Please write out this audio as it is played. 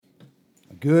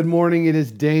Good morning, it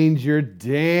is Danger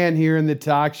Dan here in the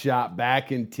Talk Shop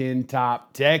back in Tin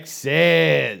Top,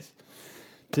 Texas.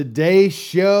 Today's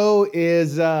show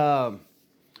is,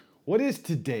 what is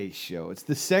today's show? It's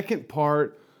the second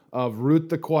part of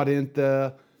Ruta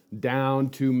 40 down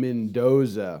to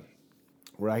Mendoza,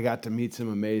 where I got to meet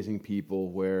some amazing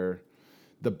people, where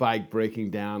the bike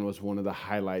breaking down was one of the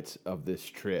highlights of this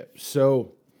trip.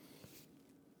 So,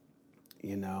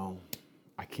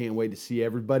 I can't wait to see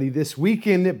everybody this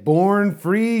weekend at Born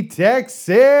Free,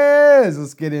 Texas.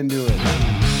 Let's get into it.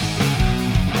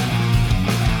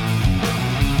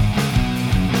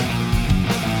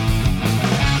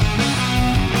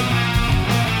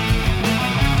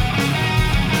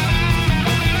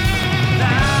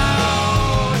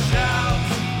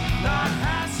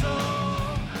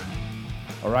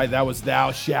 All right, that was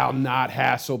Thou Shalt Not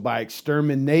Hassle by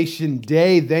Extermination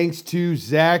Day. Thanks to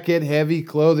Zach at Heavy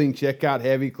Clothing. Check out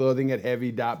Heavy Clothing at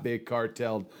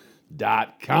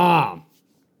heavy.bigcartel.com.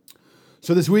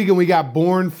 So this weekend we got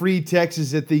Born Free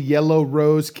Texas at the Yellow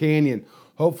Rose Canyon.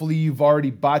 Hopefully you've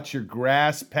already bought your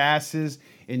grass passes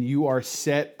and you are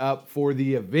set up for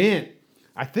the event.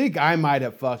 I think I might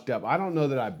have fucked up. I don't know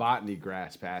that I bought any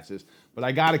grass passes, but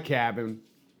I got a cabin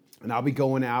and I'll be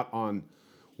going out on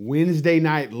Wednesday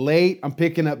night late. I'm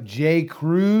picking up Jay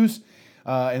Cruz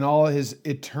and all of his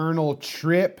Eternal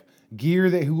Trip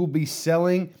gear that he will be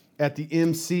selling at the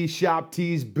MC Shop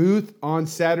Tees booth on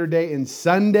Saturday and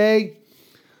Sunday.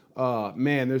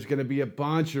 Man, there's going to be a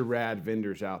bunch of rad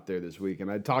vendors out there this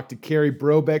weekend. I talked to Kerry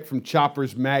Brobeck from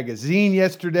Choppers Magazine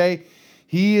yesterday.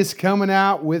 He is coming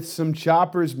out with some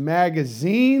Choppers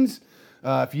magazines.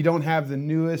 If you don't have the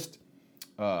newest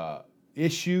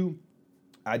issue,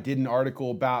 I did an article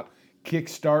about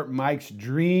Kickstart Mike's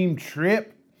Dream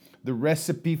Trip, the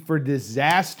recipe for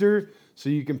disaster. So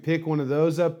you can pick one of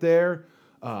those up there.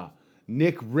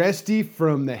 Nick Resty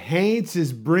from the Haints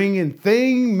is bringing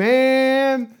Thing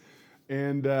Man.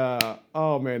 And,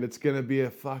 oh man, it's going to be a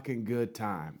fucking good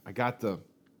time. I got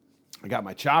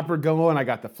my chopper going. I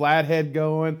got the flathead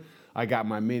going. I got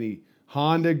my mini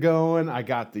Honda going. I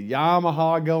got the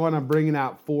Yamaha going. I'm bringing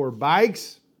out 4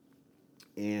 bikes.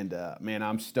 And, man,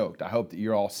 I'm stoked. I hope that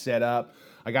you're all set up.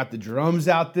 I got the drums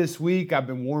out this week. I've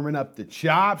been warming up the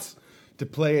chops to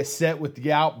play a set with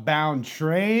the Outbound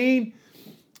Train.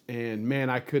 And, man,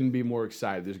 I couldn't be more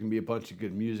excited. There's going to be a bunch of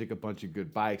good music, a bunch of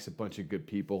good bikes, a bunch of good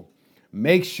people.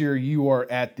 Make sure you are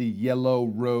at the Yellow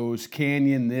Rose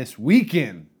Canyon this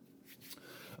weekend.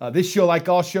 This show, like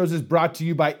all shows, is brought to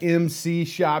you by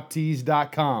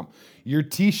MCShopTees.com. Your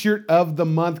T-shirt of the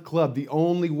month club, the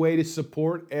only way to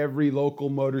support every local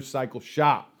motorcycle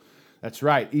shop. That's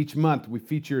right. Each month we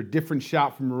feature a different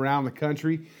shop from around the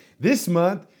country. This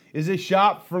month is a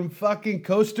shop from fucking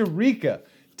Costa Rica,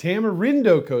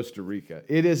 Tamarindo, Costa Rica.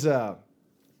 It is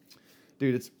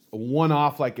it's a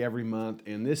one-off like every month,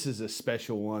 and this is a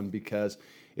special one because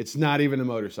it's not even a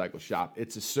motorcycle shop.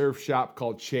 It's a surf shop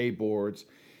called Che Boards.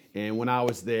 And when I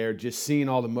was there, just seeing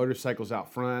all the motorcycles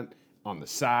out front, on the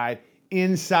side,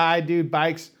 inside, dude,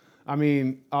 bikes. I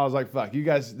mean, I was like, fuck, you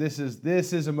guys, this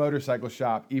is a motorcycle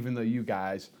shop, even though you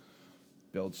guys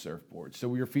build surfboards. So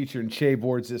we are featuring Che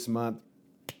Boards this month.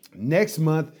 Next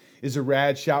month is a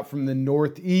rad shop from the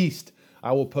Northeast.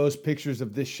 I will post pictures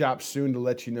of this shop soon to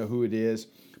let you know who it is,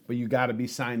 but you got to be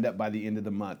signed up by the end of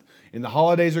the month. And the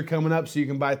holidays are coming up, so you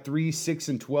can buy 3, 6,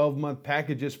 and 12-month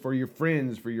packages for your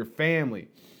friends, for your family.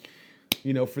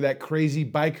 For that crazy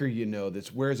biker,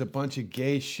 that wears a bunch of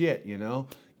gay shit,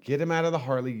 Get him out of the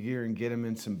Harley gear and get him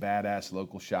in some badass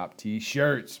local shop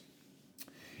T-shirts.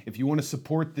 If you want to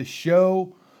support the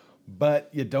show, but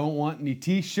you don't want any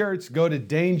T-shirts, go to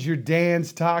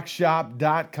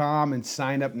DangerDansTalkShop.com and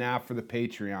sign up now for the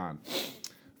Patreon.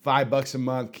 $5 a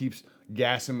month keeps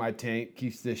gas in my tank,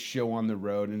 keeps this show on the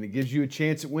road, and it gives you a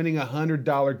chance at winning a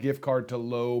 $100 gift card to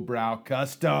Lowbrow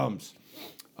Customs.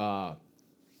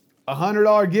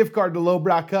 $100 gift card to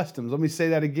Lowbrow Customs. Let me say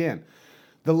that again.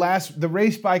 The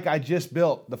race bike I just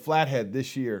built, the flathead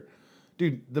this year,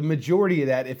 dude, the majority of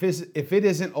that, if it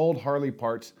isn't old Harley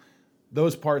parts,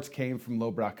 those parts came from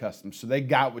Lowbrow Customs. So they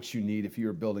got what you need if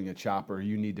you're building a chopper,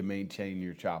 you need to maintain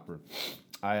your chopper.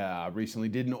 I recently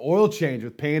did an oil change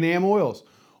with Pan Am Oils.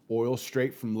 Oil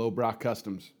straight from Lowbrow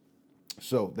Customs.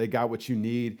 So they got what you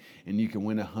need, and you can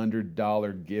win a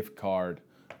 $100 gift card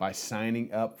by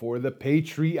signing up for the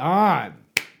Patreon.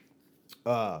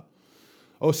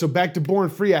 So back to Born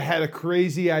Free. I had a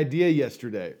crazy idea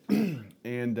yesterday.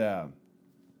 And I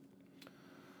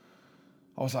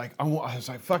was like,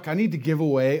 fuck, I need to give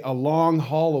away a long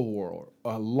haul award.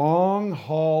 A long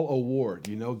haul award,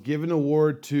 give an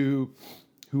award to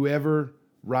whoever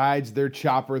rides their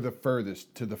chopper the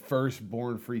furthest to the first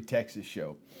Born Free Texas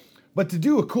show. But to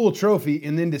do a cool trophy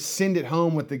and then to send it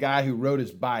home with the guy who rode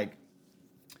his bike,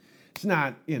 it's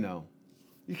not, you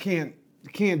can't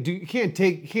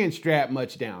strap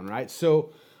much down, right?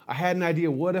 So I had an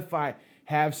idea. What if I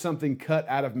have something cut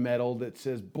out of metal that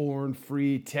says Born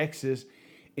Free Texas,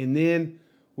 and then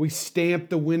we stamp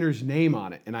the winner's name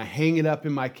on it, and I hang it up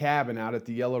in my cabin out at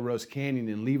the Yellow Rose Canyon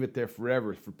and leave it there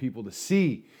forever for people to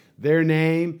see their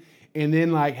name, and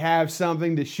then like have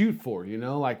something to shoot for,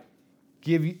 like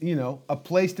give you, a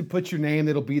place to put your name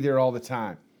that'll be there all the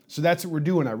time. So that's what we're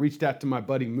doing. I reached out to my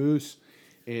buddy Moose,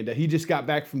 and he just got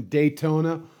back from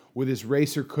Daytona with his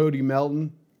racer Cody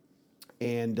Melton,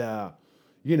 and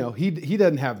he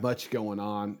doesn't have much going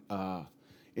on,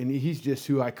 and he's just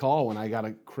who I call when I got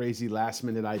a crazy last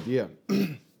minute idea.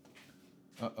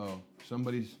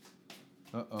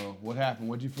 What happened?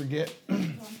 What'd you forget?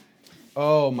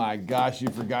 Oh my gosh, you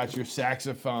forgot your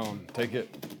saxophone. Take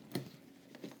it.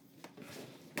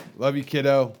 Love you,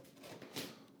 kiddo.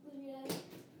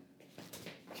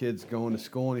 Kid's going to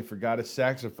school and he forgot his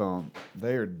saxophone.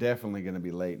 They are definitely going to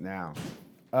be late now.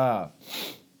 But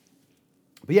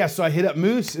yeah, so I hit up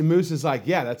Moose, and Moose is like,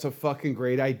 yeah, that's a fucking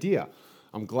great idea.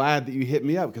 I'm glad that you hit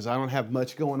me up because I don't have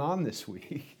much going on this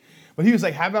week. But he was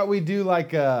like, how about we do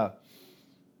like a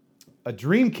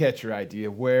dream catcher idea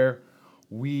where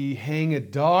we hang a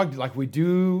dog, like we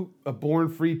do a Born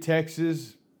Free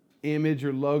Texas image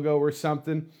or logo or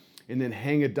something, and then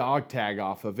hang a dog tag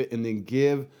off of it, and then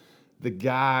give the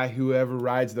guy, whoever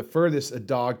rides the furthest, a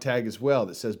dog tag as well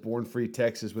that says Born Free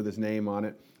Texas with his name on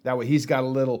it. That way he's got a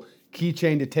little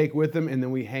keychain to take with him, and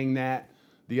then we hang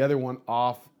the other one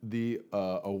off the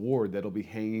award that'll be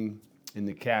hanging in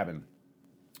the cabin.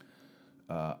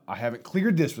 I haven't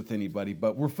cleared this with anybody,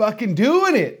 but we're fucking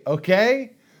doing it,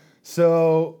 okay?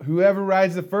 So whoever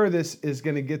rides the furthest is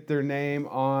going to get their name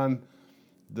on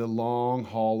the Long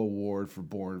Haul Award for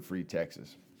Born Free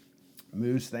Texas.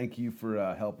 Moose, thank you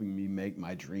for helping me make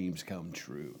my dreams come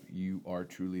true. You are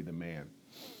truly the man.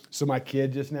 So my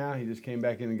kid he just came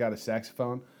back in and got a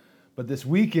saxophone. But this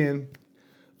weekend,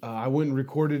 I went and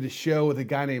recorded a show with a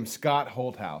guy named Scott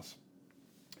Holthouse.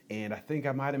 And I think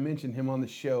I might have mentioned him on the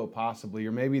show possibly,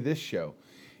 or maybe this show.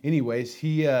 Anyways,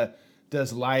 he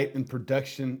does light and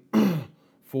production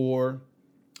for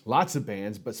lots of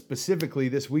bands, but specifically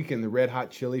this weekend, the Red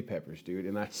Hot Chili Peppers, dude.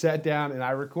 And I sat down and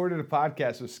I recorded a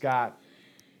podcast with Scott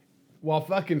while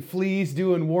fucking Flea's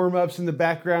doing warm-ups in the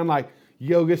background, like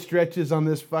yoga stretches on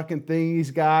this fucking thing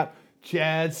he's got.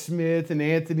 Chad Smith and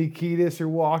Anthony Kiedis are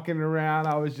walking around.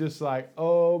 I was just like,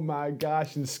 oh my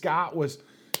gosh. And Scott was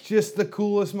just the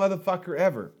coolest motherfucker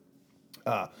ever.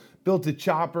 Built a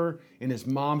chopper in his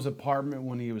mom's apartment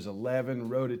when he was 11,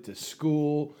 rode it to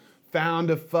school,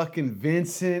 found a fucking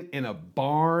Vincent in a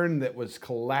barn that was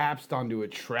collapsed onto a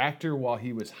tractor while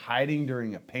he was hiding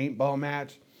during a paintball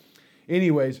match.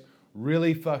 Anyways,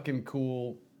 really fucking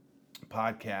cool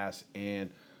podcast,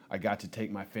 and I got to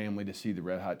take my family to see the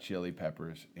Red Hot Chili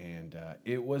Peppers, and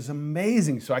it was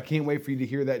amazing. So I can't wait for you to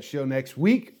hear that show next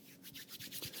week.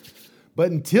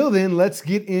 But until then, let's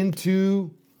get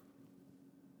into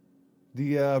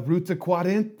the Ruta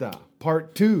 40,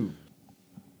 part 2.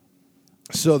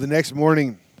 So the next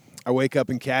morning, I wake up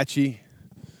in Catchy.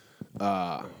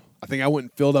 I think I went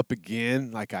and filled up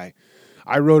again. Like I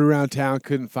rode around town,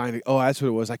 couldn't find it. Oh, that's what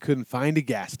it was. I couldn't find a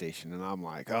gas station. And I'm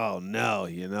like, oh no,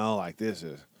 like this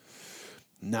is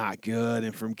not good.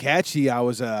 And from Catchy, I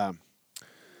wasn't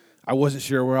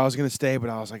sure where I was going to stay, but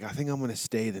I was like, I think I'm going to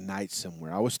stay the night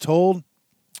somewhere. I was told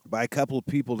by a couple of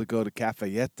people to go to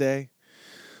Cafayete.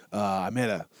 I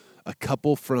met a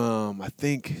couple from, I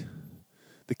think,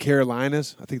 the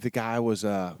Carolinas. I think the guy was,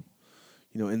 in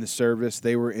the service.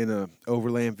 They were in a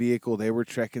overland vehicle. They were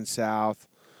trekking south.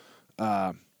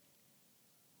 But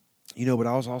I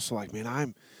was also like,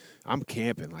 man, I'm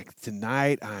camping. Like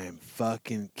tonight, I am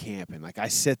fucking camping. Like I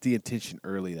set the intention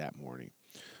early that morning.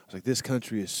 I was like, this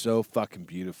country is so fucking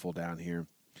beautiful down here,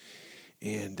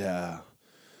 and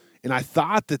I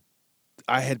thought that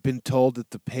I had been told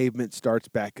that the pavement starts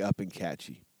back up in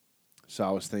Catchy, so I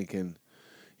was thinking,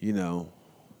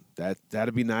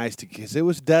 that'd be nice because it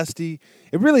was dusty.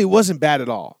 It really wasn't bad at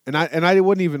all, and I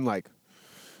wouldn't even like.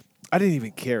 I didn't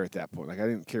even care at that point. Like, I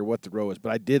didn't care what the road was,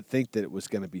 but I did think that it was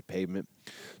going to be pavement.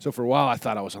 So for a while, I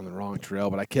thought I was on the wrong trail,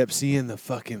 but I kept seeing the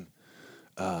fucking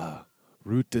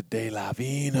Ruta de la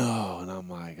Vino, and I'm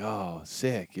like, oh,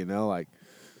 sick, like,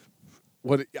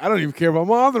 what? I don't even care if I'm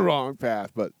on the wrong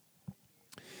path, but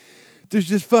there's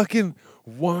just fucking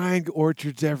wine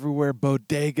orchards everywhere,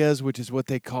 bodegas, which is what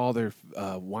they call their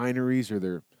wineries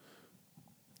or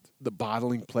the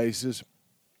bottling places.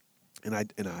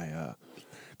 And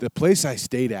the place I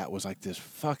stayed at was like this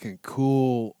fucking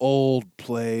cool old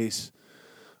place,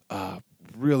 uh,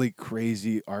 really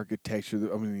crazy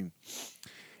architecture. I mean,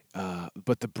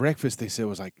 but the breakfast they said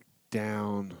was like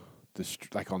down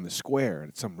like on the square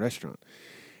at some restaurant.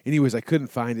 Anyways, I couldn't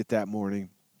find it that morning.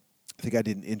 I think I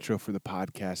did an intro for the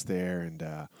podcast there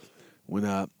and went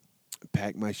up,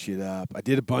 packed my shit up. I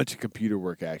did a bunch of computer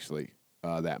work actually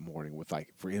that morning with like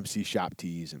for MC Shop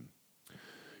Tees and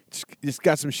just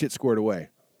got some shit squared away.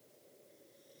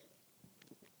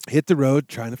 Hit the road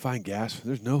trying to find gas.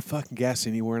 There's no fucking gas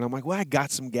anywhere. And I'm like, well, I got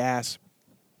some gas.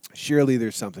 Surely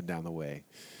there's something down the way.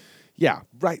 Yeah,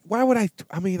 right. Why would I?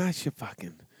 I mean, I should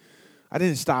fucking. I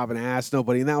didn't stop and ask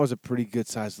nobody, and that was a pretty good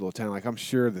sized little town. Like, I'm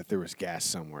sure that there was gas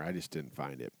somewhere. I just didn't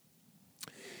find it.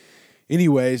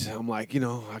 Anyways, I'm like,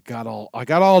 I got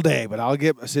all day, but I'll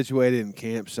get situated and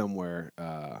camp somewhere,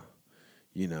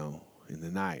 in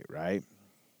the night, right?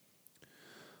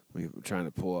 I'm trying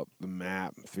to pull up the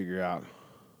map and figure out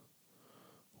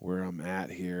where I'm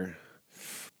at here.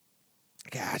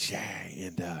 Gotcha.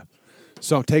 And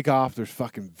so I take off. There's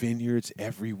fucking vineyards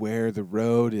everywhere. The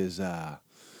road is,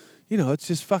 it's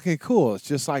just fucking cool. It's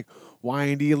just like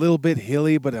windy, a little bit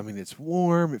hilly, but I mean, it's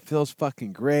warm. It feels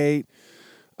fucking great.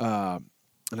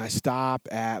 And I stop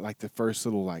at like the first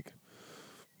little like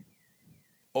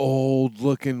old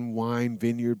looking wine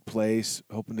vineyard place,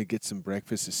 hoping to get some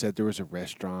breakfast. It said there was a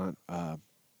restaurant.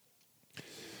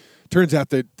 Turns out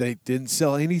that they didn't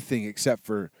sell anything except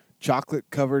for chocolate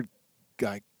covered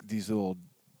like these little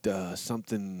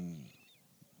something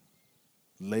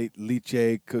late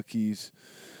lychee cookies,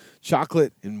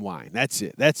 chocolate and wine. That's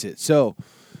it. So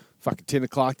fucking 10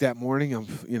 o'clock that morning, I'm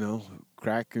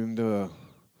cracking into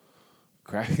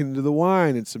the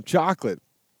wine and some chocolate,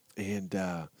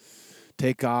 and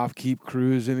take off, keep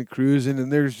cruising and cruising,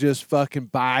 and there's just fucking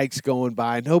bikes going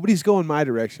by. Nobody's going my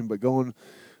direction, but going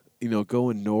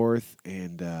north,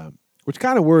 and which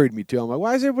kind of worried me too. I'm like,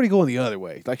 why is everybody going the other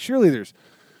way? Like, surely there's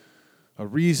a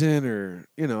reason, or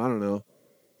I don't know.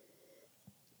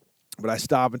 But I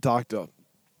stop and talk to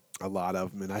a lot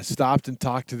of them, and I stopped and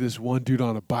talked to this one dude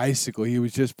on a bicycle. He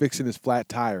was just fixing his flat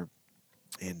tire,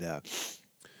 and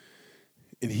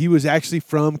he was actually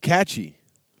from Catchy,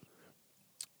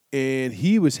 and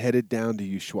he was headed down to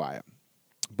Ushuaia.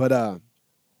 But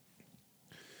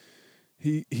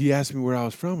he asked me where I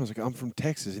was from. I was like, I'm from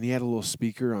Texas, and he had a little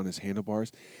speaker on his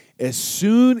handlebars. As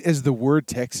soon as the word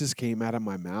Texas came out of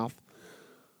my mouth,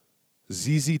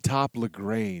 ZZ Top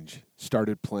LaGrange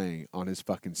started playing on his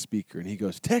fucking speaker, and he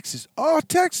goes, Texas, oh,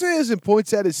 Texas, and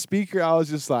points at his speaker. I was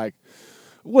just like,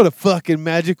 what a fucking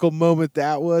magical moment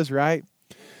that was, right?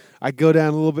 I go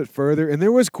down a little bit further, and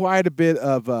there was quite a bit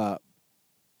of, what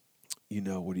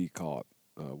do you call it?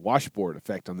 Washboard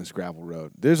effect on this gravel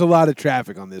road. There's a lot of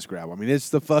traffic on this gravel. I mean, it's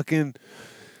the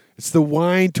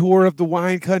wine tour of the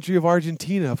wine country of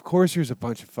Argentina. Of course there's a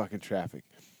bunch of fucking traffic.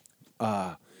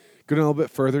 Going a little bit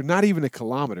further, not even a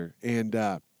kilometer, and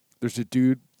there's a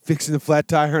dude fixing the flat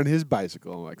tire on his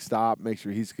bicycle. I'm like, stop, make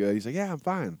sure he's good. He's like, yeah, I'm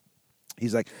fine.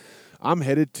 He's like, I'm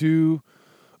headed to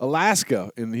Alaska,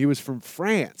 and he was from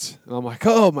France. And I'm like,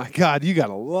 oh my God, you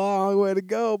got a long way to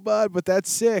go, bud, but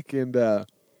that's sick. And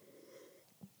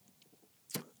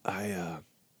I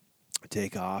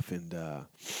take off, and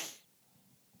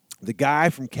the guy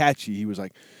from Catchy, he was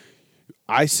like,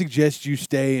 I suggest you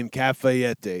stay in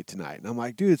Cafayete tonight. And I'm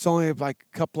like, dude, it's only like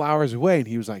a couple hours away. And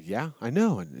he was like, yeah, I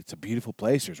know. And it's a beautiful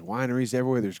place. There's wineries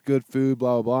everywhere. There's good food,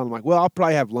 blah, blah, blah. And I'm like, well, I'll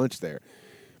probably have lunch there.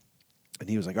 And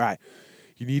he was like, all right,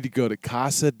 you need to go to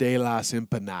Casa de las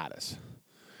Empanadas.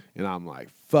 And I'm like,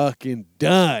 fucking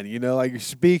done. Like, you're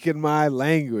speaking my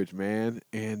language, man.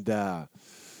 And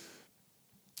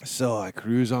so I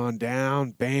cruise on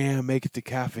down, bam, make it to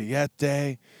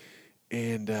Cafayete.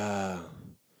 And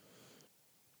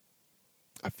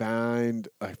I found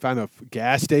a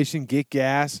gas station, get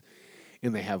gas,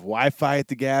 and they have Wi-Fi at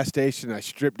the gas station. I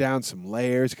strip down some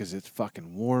layers because it's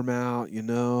fucking warm out,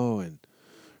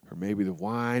 or maybe the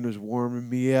wine was warming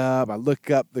me up. I look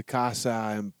up the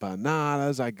Casa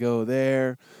Empanadas. I go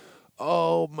there.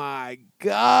 Oh my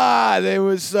God, they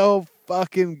were so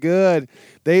fucking good.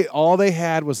 All they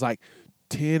had was like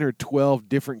 10 or 12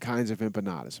 different kinds of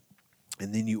empanadas.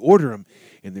 And then you order them,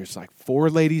 and there's like 4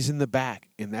 ladies in the back,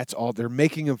 and that's all. They're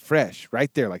making them fresh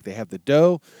right there. Like, they have the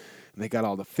dough, and they got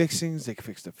all the fixings. They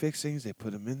fix the fixings. They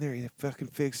put them in there. They fucking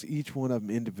fix each one of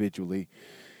them individually,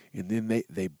 and then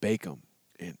they bake them.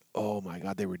 And, oh, my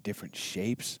God, they were different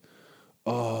shapes.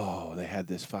 Oh, they had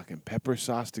this fucking pepper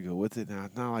sauce to go with it. Now,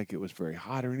 it's not like it was very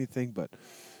hot or anything, but,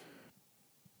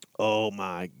 oh,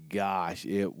 my gosh,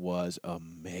 it was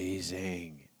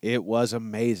amazing. It was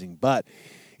amazing, but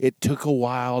it took a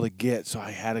while to get, so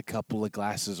I had a couple of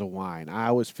glasses of wine.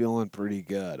 I was feeling pretty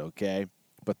good, okay?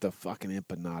 But the fucking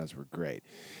empanadas were great.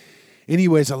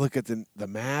 Anyways, I look at the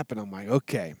map, and I'm like,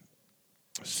 okay,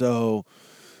 so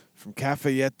from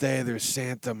Cafayete, there's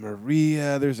Santa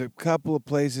Maria. There's a couple of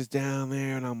places down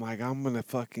there, and I'm like, I'm going to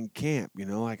fucking camp,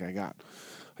 like I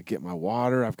get my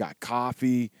water, I've got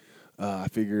coffee. I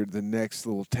figured the next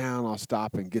little town I'll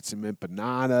stop and get some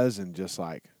empanadas and just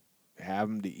like have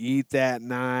them to eat that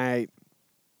night.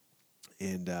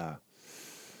 And the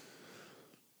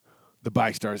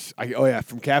bike starts.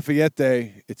 From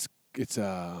Cafayete, it's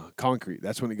concrete.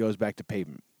 That's when it goes back to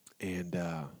pavement. And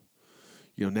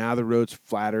now the road's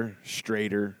flatter,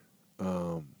 straighter,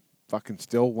 fucking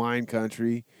still wine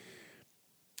country.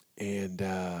 And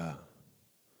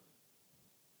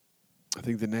I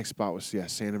think the next spot was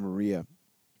Santa Maria,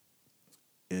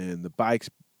 and the bike's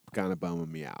kind of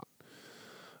bumming me out.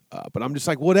 But I'm just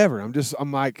like, whatever.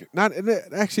 I'm like, not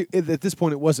actually at this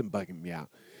point it wasn't bugging me out.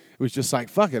 It was just like,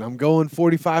 fuck it. I'm going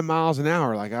 45 miles an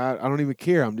hour. Like I don't even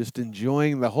care. I'm just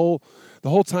enjoying the whole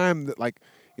time that like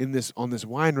on this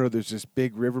wine road. There's this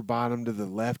big river bottom to the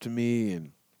left of me,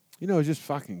 and it's just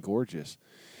fucking gorgeous.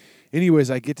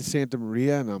 Anyways, I get to Santa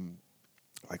Maria, and I'm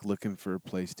like looking for a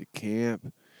place to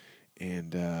camp.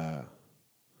 And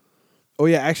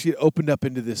actually it opened up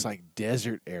into this like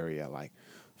desert area, like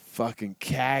fucking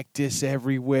cactus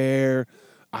everywhere.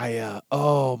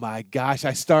 Oh my gosh,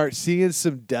 I start seeing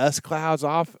some dust clouds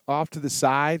off to the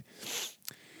side.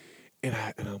 And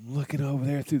I'm looking over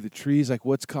there through the trees, like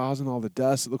what's causing all the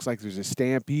dust? It looks like there's a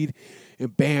stampede.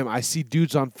 And bam, I see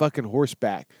dudes on fucking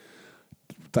horseback.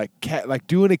 Like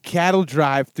doing a cattle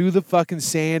drive through the fucking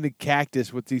sand and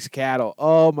cactus with these cattle.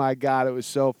 Oh my God, it was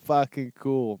so fucking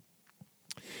cool.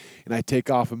 And I take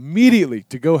off immediately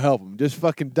to go help them. Just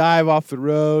fucking dive off the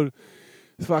road,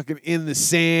 fucking in the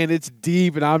sand. It's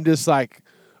deep, and I'm just like,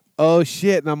 oh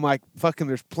shit. And I'm like, fucking,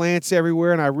 there's plants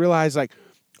everywhere. And I realize like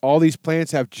all these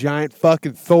plants have giant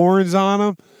fucking thorns on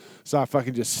them. So I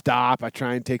fucking just stop. I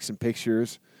try and take some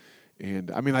pictures.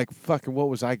 And I mean, like, fucking, what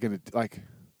was I gonna like?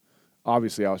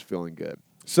 Obviously, I was feeling good.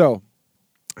 So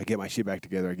I get my shit back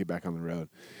together. I get back on the road.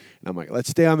 And I'm like, let's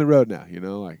stay on the road now,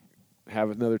 like have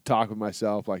another talk with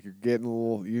myself. Like, you're getting a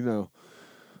little,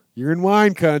 you're in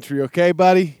wine country, okay,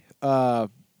 buddy? And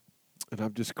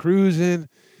I'm just cruising.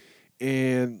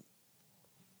 And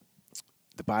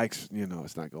the bike's,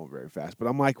 it's not going very fast. But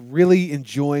I'm like really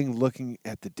enjoying looking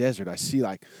at the desert. I see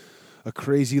like a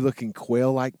crazy looking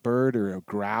quail-like bird or a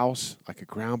grouse, like a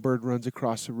ground bird runs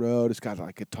across the road. It's got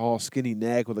like a tall, skinny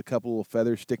neck with a couple little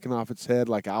feathers sticking off its head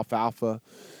like alfalfa.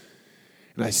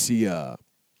 And I see a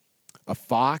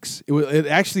fox.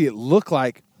 It looked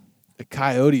like a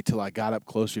coyote till I got up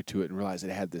closer to it and realized it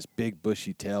had this big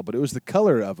bushy tail, but it was the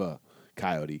color of a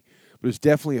coyote. But it was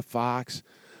definitely a fox.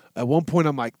 At one point,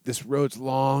 I'm like, this road's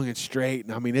long and straight,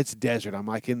 and I mean, it's desert. I'm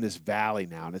like in this valley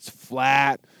now, and it's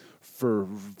flat for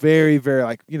very, very,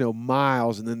 like,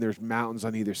 miles, and then there's mountains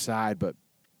on either side, but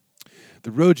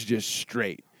the road's just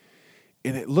straight.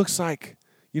 And it looks like,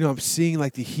 I'm seeing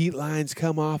like the heat lines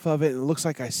come off of it, and it looks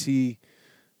like I see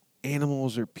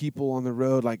animals or people on the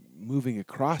road like moving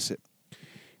across it.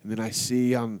 And then I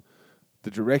see on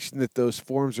the direction that those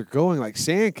forms are going, like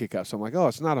sand kick up. So I'm like, oh,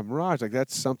 it's not a mirage. Like,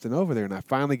 that's something over there. And I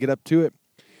finally get up to it.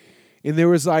 And there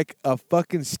was like a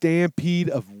fucking stampede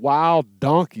of wild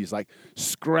donkeys, like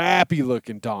scrappy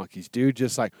looking donkeys, dude,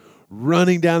 just like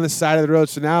running down the side of the road.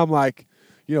 So now I'm like,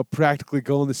 practically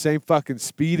going the same fucking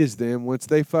speed as them. Once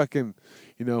they fucking,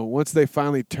 once they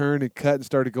finally turned and cut and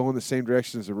started going the same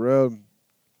direction as the road,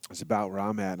 it's about where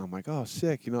I'm at. And I'm like, oh,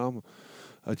 sick. I'm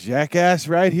a jackass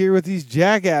right here with these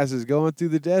jackasses going through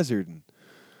the desert. And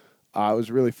it was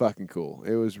really fucking cool.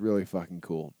 It was really fucking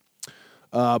cool.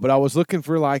 But I was looking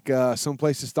for like some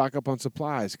place to stock up on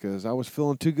supplies because I was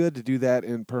feeling too good to do that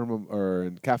in in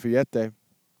Cafayete.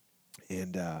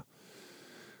 And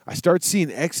I started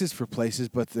seeing X's for places,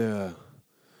 but the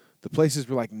places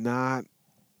were like not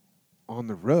on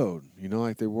the road.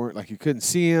 Like they weren't, like you couldn't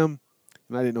see them.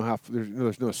 And I didn't know how.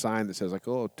 There's no sign that says like,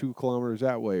 oh, 2 kilometers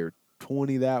that way or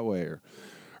 20 that way, or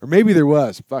maybe there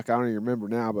was. Fuck, I don't even remember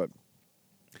now. But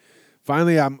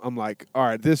finally, I'm like, all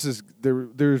right, this is there.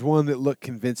 There's one that looked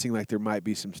convincing, like there might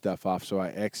be some stuff off. So I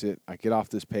exit. I get off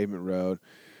this pavement road,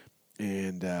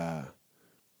 and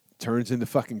turns into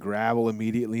fucking gravel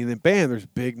immediately. And then bam, there's a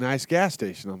big, nice gas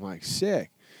station. I'm like,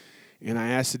 sick. And I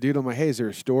asked the dude, I'm like, hey, is there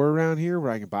a store around here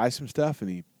where I can buy some stuff? And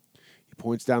he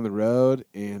points down the road,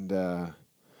 and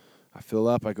I fill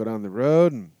up. I go down the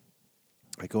road, and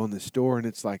I go in the store, and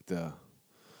it's like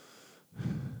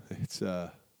it's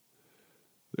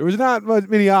There was not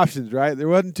many options, right? There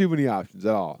wasn't too many options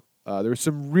at all. There were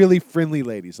some really friendly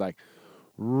ladies, like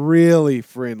really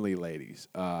friendly ladies.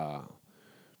 I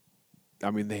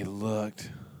mean, they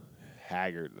looked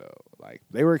haggard though. Like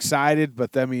they were excited,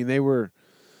 but I mean, they were.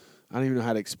 I don't even know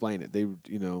how to explain it. They,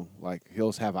 like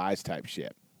hills have eyes type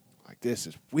shit. Like this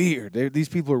is weird. These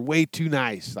people are way too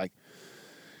nice. Like,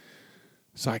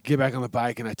 so I get back on the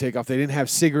bike and I take off. They didn't have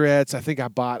cigarettes. I think I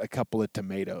bought a couple of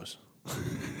tomatoes.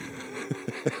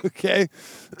 Okay,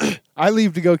 I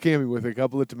leave to go camping with a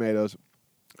couple of tomatoes.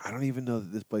 I don't even know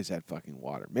that this place had fucking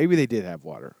water. Maybe they did have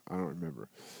water. I don't remember.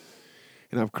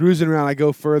 And I'm cruising around. I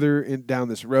go further down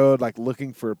this road, like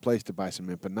looking for a place to buy some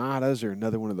empanadas or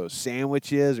another one of those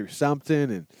sandwiches or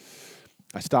something. And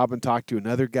I stop and talk to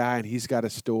another guy, and he's got a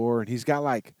store, and he's got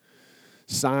like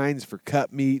signs for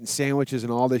cut meat and sandwiches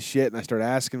and all this shit. And I start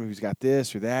asking him if he's got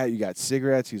this or that. You got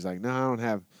cigarettes? He's like, no,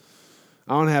 I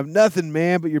don't have nothing,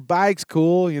 man. But your bike's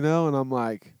cool, And I'm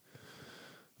like,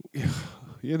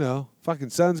 fucking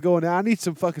sun's going down. I need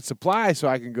some fucking supplies so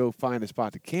I can go find a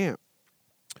spot to camp.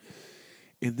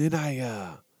 And then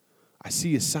I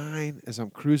see a sign as I'm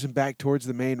cruising back towards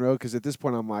the main road because at this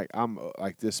point I'm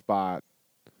like this spot.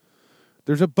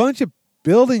 There's a bunch of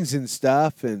buildings and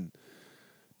stuff,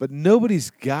 but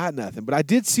nobody's got nothing. But I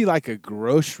did see like a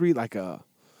grocery,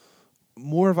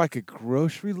 more of like a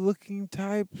grocery looking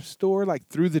type store, like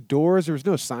through the doors. There was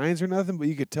no signs or nothing, but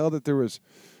you could tell that there was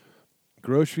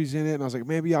groceries in it. And I was like,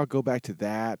 maybe I'll go back to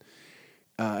that.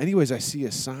 Anyways, I see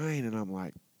a sign and I'm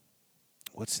like,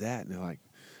 what's that? And they're like,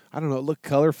 I don't know, it looked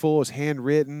colorful, it was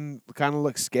handwritten, kind of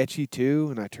looked sketchy too.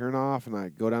 And I turn off and I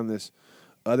go down this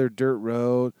other dirt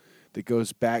road that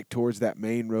goes back towards that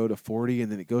main road of 40,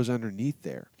 and then it goes underneath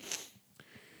there.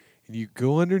 And you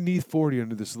go underneath 40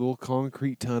 under this little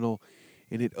concrete tunnel,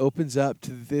 and it opens up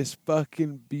to this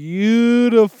fucking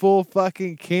beautiful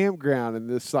fucking campground, and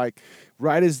this like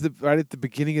right at the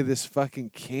beginning of this fucking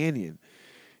canyon.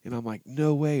 And I'm like,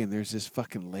 no way. And there's this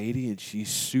fucking lady, and she's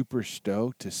super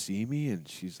stoked to see me. And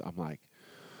I'm like,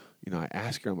 I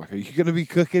ask her, I'm like, are you going to be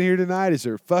cooking here tonight? Is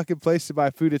there a fucking place to buy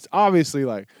food? It's obviously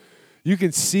like, you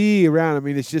can see around. I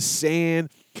mean, it's just sand.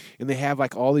 And they have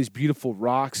like all these beautiful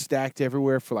rocks stacked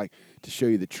everywhere for like to show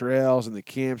you the trails and the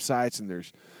campsites. And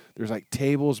there's like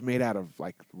tables made out of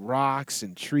like rocks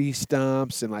and tree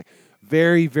stumps and like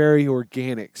very, very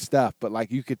organic stuff. But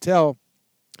like you could tell,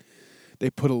 they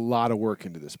put a lot of work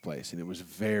into this place, and it was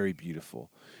very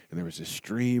beautiful. And there was a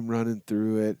stream running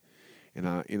through it, and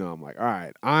I'm like, all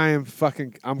right, I'm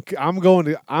going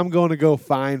to go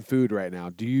find food right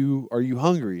now. Are you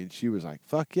hungry? And she was like,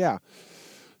 fuck yeah.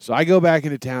 So I go back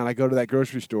into town. I go to that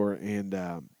grocery store, and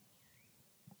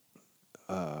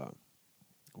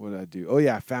what did I do? Oh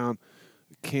yeah, I found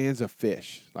cans of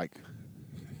fish. Like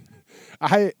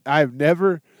I've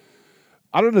never.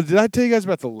 I don't know. Did I tell you guys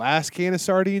about the last can of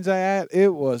sardines I had?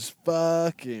 It was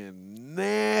fucking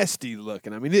nasty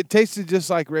looking. I mean, it tasted just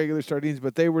like regular sardines,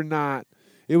 but they were not.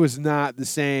 It was not the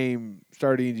same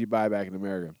sardines you buy back in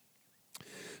America.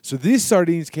 So these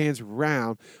sardines cans were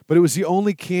round, but it was the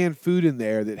only canned food in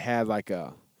there that had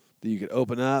that you could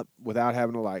open up without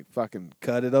having to like fucking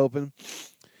cut it open.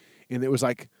 And it was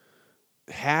like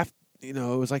half. It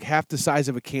was like half the size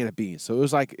of a can of beans. So it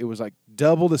was like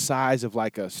double the size of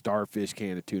like a Starfish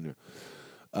can of tuna.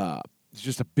 It's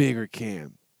just a bigger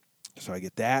can. So I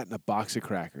get that and a box of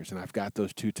crackers, and I've got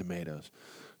those 2 tomatoes.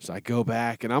 So I go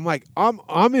back, and I'm like,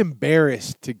 I'm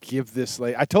embarrassed to give this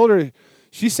lady. I told her,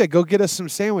 she said, go get us some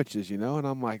sandwiches, and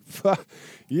I'm like,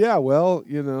 yeah, well,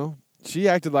 she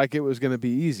acted like it was going to be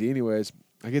easy. Anyways,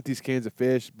 I get these cans of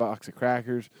fish, box of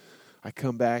crackers. I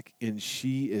come back, and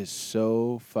she is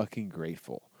so fucking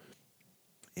grateful.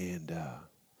 And,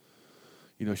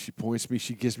 she points me.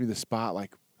 She gives me the spot,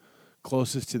 like,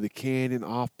 closest to the canyon,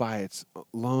 off by its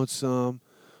lonesome,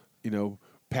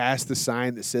 past the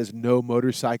sign that says no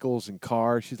motorcycles and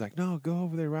cars. She's like, no, go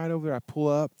over there, right over there. I pull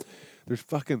up. There's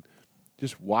fucking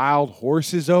just wild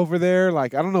horses over there.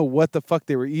 Like, I don't know what the fuck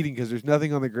they were eating because there's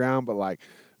nothing on the ground but, like,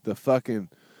 the fucking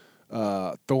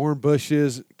thorn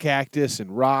bushes, cactus,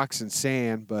 and rocks and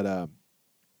sand. But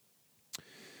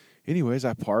anyways,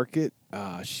 I park it.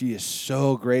 She is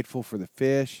so grateful for the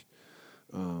fish.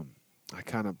 I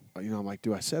kind of, I'm like,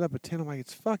 do I set up a tent? I'm like,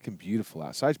 it's fucking beautiful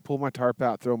out. So I just pull my tarp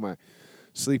out, throw my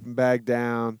sleeping bag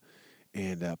down,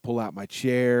 and pull out my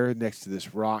chair next to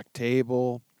this rock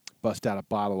table, bust out a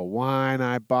bottle of wine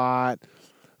I bought,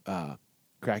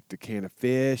 cracked a can of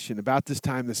fish. And about this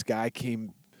time, this guy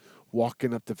came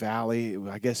walking up the valley.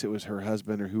 I guess it was her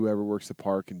husband or whoever works the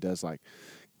park and does like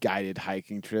guided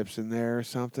hiking trips in there or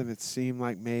something. It seemed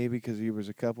like maybe because he was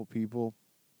a couple people.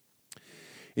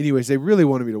 Anyways, they really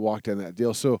wanted me to walk down that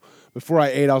deal. So before I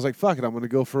ate, I was like, fuck it, I'm going to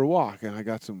go for a walk. And I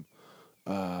got some,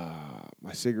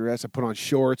 my cigarettes. I put on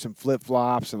shorts and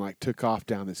flip-flops and like took off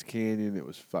down this canyon. It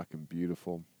was fucking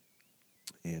beautiful.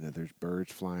 And there's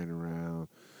birds flying around.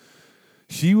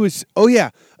 Oh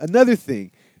yeah, another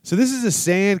thing. So this is a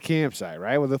sand campsite,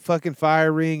 right? With a fucking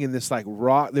fire ring and this like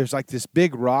rock. There's like this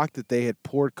big rock that they had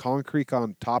poured concrete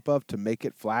on top of to make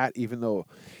it flat, even though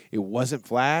it wasn't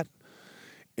flat.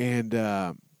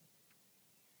 And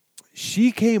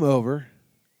she came over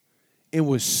and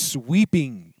was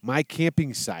sweeping my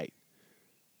camping site.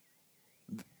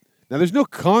 Now, there's no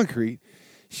concrete.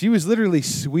 She was literally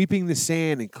sweeping the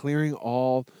sand and clearing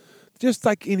all, just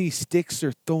like any sticks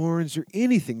or thorns or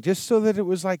anything, just so that it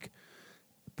was like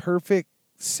perfect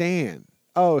sand.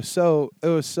 Oh,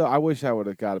 I wish I would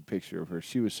have got a picture of her.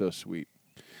 She was so sweet.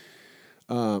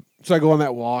 So I go on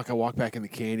that walk. I walk back in the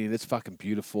canyon. It's fucking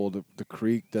beautiful. The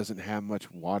creek doesn't have much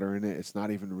water in it. It's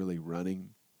not even really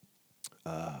running.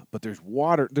 But there's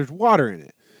water. There's water in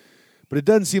it. But it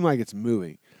doesn't seem like it's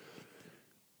moving.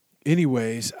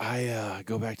 Anyways, I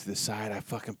go back to the side. I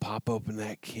fucking pop open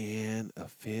that can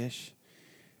of fish.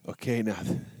 Okay, now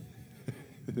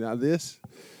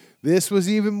this was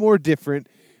even more different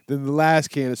than the last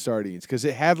can of sardines because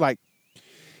it had like,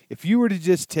 if you were to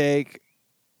just take,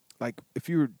 like if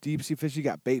you were deep sea fish, you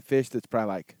got bait fish that's probably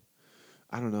like,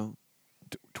 I don't know,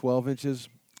 12 inches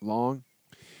long.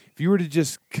 If you were to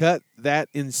just cut that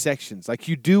in sections, like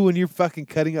you do when you're fucking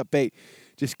cutting up bait,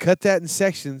 just cut that in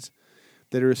sections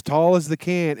that are as tall as the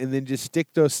can and then just stick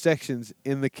those sections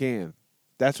in the can.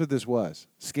 That's what this was.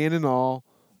 Skin and all,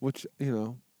 which, you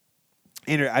know,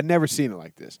 I'd never seen it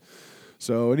like this.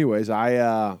 So anyways,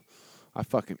 I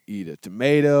fucking eat a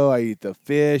tomato. I eat the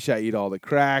fish. I eat all the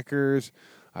crackers.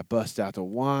 I bust out the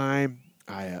wine.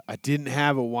 I didn't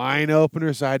have a wine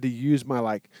opener, so I had to use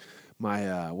my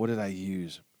what did I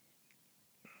use?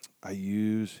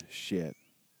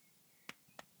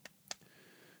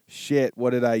 Shit,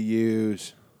 what did I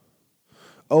use?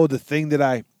 Oh, the thing that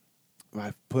I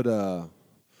put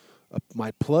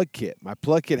my plug kit. My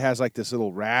plug kit has like this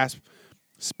little rasp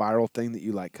spiral thing that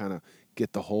you like kind of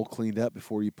get the hole cleaned up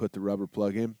before you put the rubber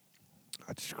plug in.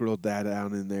 I just screwed that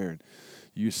down in there and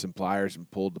used some pliers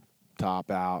and pulled the top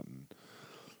out and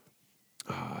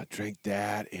drank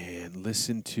that and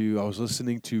I was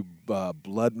listening to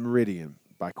Blood Meridian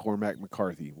by Cormac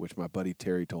McCarthy, which my buddy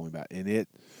Terry told me about. And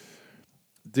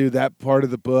dude, that part of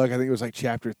the book, I think it was like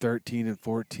chapter 13 and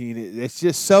 14. It's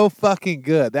just so fucking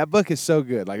good. That book is so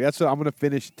good. Like that's what I'm going to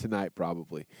finish tonight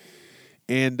probably.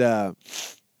 And that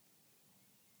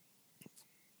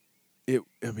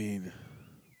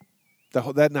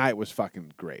night was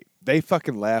fucking great. They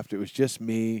fucking left. It was just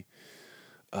me.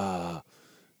 And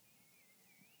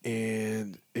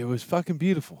it was fucking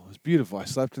beautiful. It was beautiful. I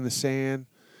slept in the sand.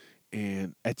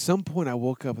 And at some point, I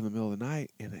woke up in the middle of the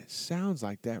night, and it sounds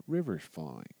like that river's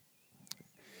flowing.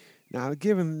 Now,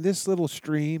 given this little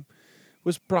stream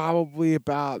was probably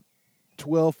about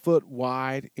 12 foot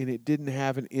wide, and it didn't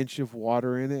have an inch of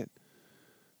water in it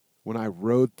when I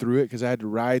rode through it, because I had to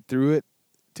ride through it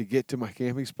to get to my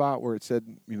camping spot where it said,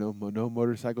 you know, no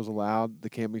motorcycles allowed. The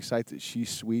camping site that she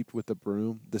sweeped with the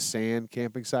broom, the sand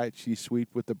camping site, she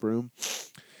sweeped with the broom.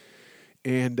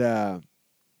 And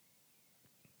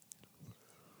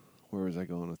where was I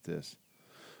going with this?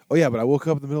 Oh, yeah, but I woke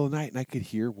up in the middle of the night and I could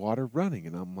hear water running.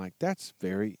 And I'm like, that's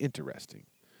very interesting.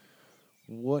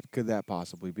 What could that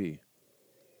possibly be?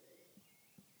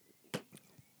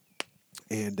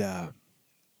 And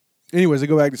anyways, I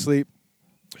go back to sleep.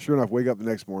 Sure enough, wake up the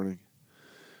next morning.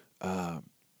 And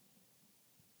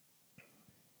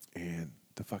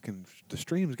the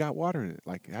stream's got water in it,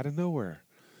 like out of nowhere.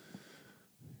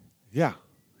 Yeah.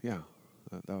 That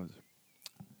was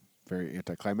very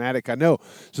anticlimactic, I know.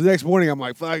 So the next morning, I'm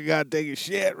like, fuck, I gotta take a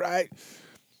shit, right?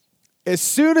 As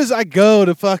soon as I go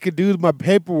to fucking do my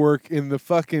paperwork in the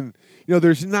fucking, you know,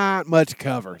 there's not much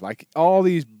cover. Like, all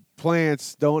these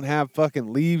plants don't have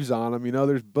fucking leaves on them. You know,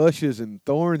 there's bushes and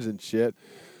thorns and shit.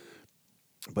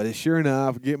 But sure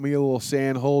enough, get me a little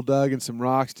sand hole dug and some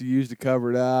rocks to use to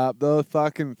cover it up.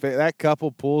 That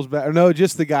couple pulls back. Or no,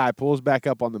 just the guy pulls back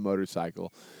up on the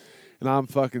motorcycle. And I'm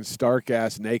fucking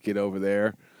stark-ass naked over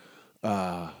there.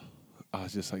 I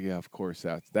was just like, yeah, of course,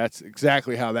 that's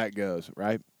exactly how that goes,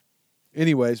 right?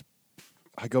 Anyways,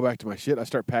 I go back to my shit. I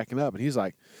start packing up, and he's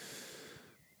like,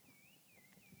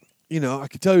 you know, I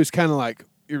could tell he was kind of like,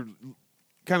 you're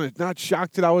kind of not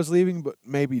shocked that I was leaving, but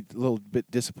maybe a little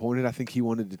bit disappointed. I think he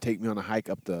wanted to take me on a hike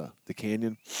up the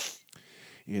canyon.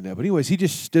 You know, but anyways, he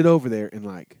just stood over there and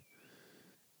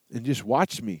just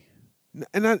watched me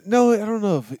And I don't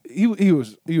know if he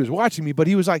was watching me, but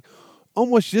he was like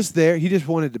almost just there. He just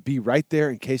wanted to be right there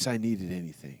in case I needed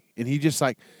anything. And he just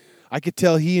like I could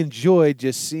tell he enjoyed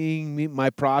just seeing me my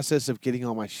process of getting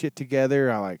all my shit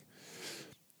together. I like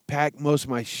packed most of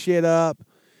my shit up.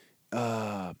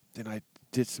 Then I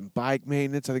did some bike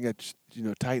maintenance. I think I just,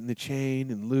 tightened the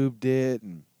chain and lubed it,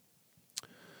 and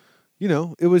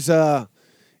it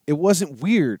wasn't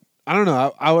weird. I don't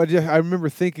know. I remember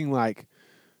thinking like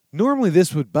normally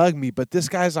this would bug me, but this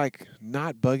guy's like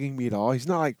not bugging me at all. He's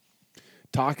not like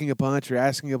talking a bunch or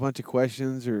asking a bunch of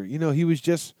questions, or he was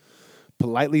just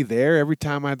politely there every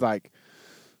time I'd like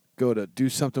go to do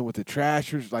something with the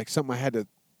trash or like something I had to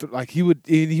like he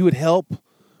would help,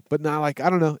 but not like I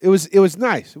don't know. It was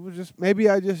nice. It was just maybe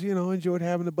I just enjoyed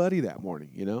having a buddy that morning.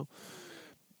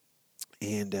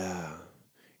 And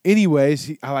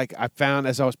anyways, I found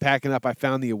as I was packing up, I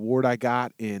found the award I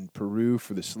got in Peru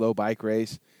for the slow bike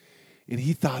race. And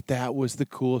he thought that was the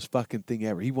coolest fucking thing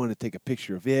ever. He wanted to take a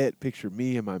picture of it, picture of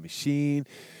me and my machine.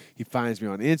 He finds me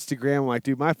on Instagram. I'm like,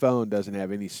 dude, my phone doesn't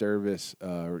have any service,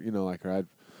 or I'd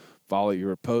follow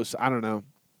your posts. I don't know.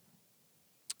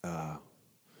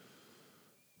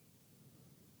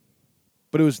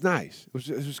 But it was nice.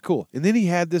 It was cool. And then he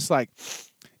had this like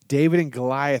David and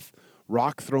Goliath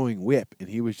rock throwing whip, and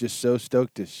he was just so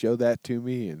stoked to show that to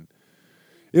me, and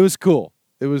it was cool.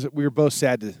 We were both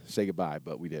sad to say goodbye,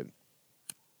 but we did.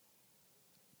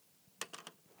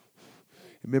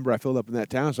 Remember, I filled up in that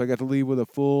town, so I got to leave with a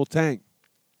full tank.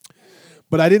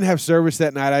 But I didn't have service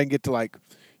that night. I didn't get to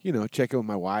check in with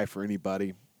my wife or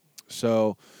anybody.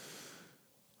 So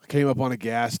I came up on a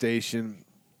gas station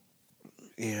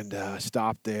and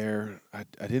stopped there. I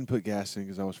didn't put gas in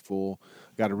because I was full.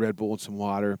 Got a Red Bull and some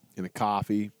water and a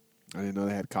coffee. I didn't know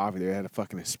they had coffee there. They had a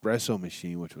fucking espresso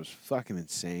machine, which was fucking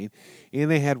insane.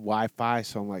 And they had Wi-Fi,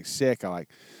 so I'm like sick. I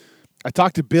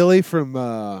talked to Billy from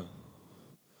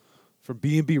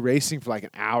B&B Racing for like an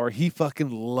hour. He fucking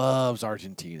loves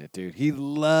Argentina, dude. He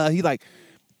like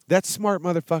that smart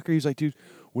motherfucker. He's like, dude,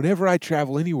 whenever I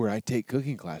travel anywhere, I take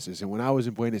cooking classes. And when I was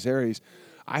in Buenos Aires,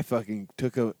 I fucking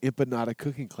took a empanada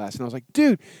cooking class. And I was like,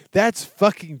 dude, that's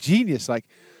fucking genius. Like,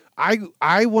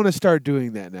 I want to start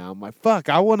doing that now. I'm like, fuck,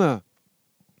 I want to,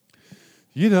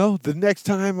 the next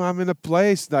time I'm in a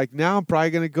place, like now I'm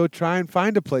probably going to go try and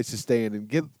find a place to stay in and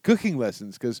get cooking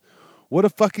lessons because what a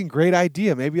fucking great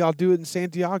idea. Maybe I'll do it in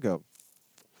Santiago.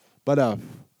 But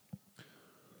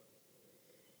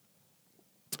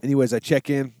anyways, I check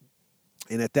in,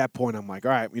 and at that point, I'm like,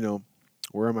 all right,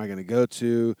 where am I going to go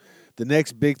to? The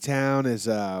next big town is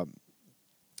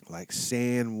like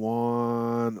San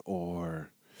Juan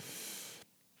or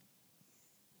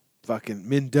fucking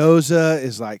Mendoza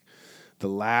is like the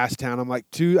last town. I'm like,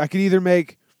 I could either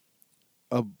make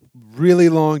a really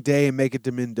long day and make it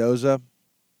to Mendoza,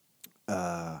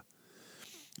 and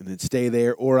then stay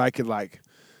there, or I could like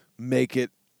make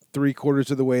it 3/4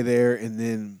 of the way there and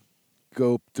then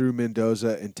go through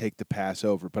Mendoza and take the pass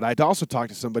over. But I'd also talked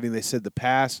to somebody and they said the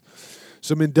pass.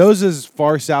 So Mendoza's as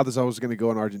far south as I was going to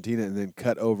go in Argentina and then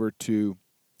cut over to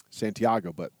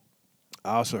Santiago. But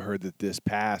I also heard that this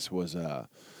pass was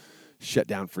shut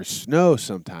down for snow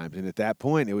sometimes. And at that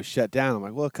point, it was shut down. I'm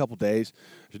like, well, a couple days.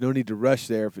 There's no need to rush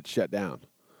there if it's shut down.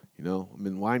 I'm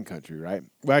in wine country, right?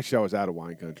 Well, actually, I was out of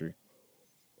wine country.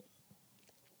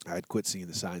 I had quit seeing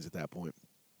the signs at that point.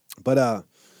 But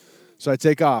so I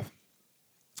take off,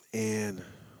 and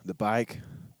the bike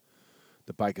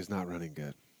is not running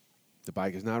good. The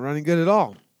bike is not running good at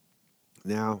all.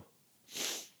 Now,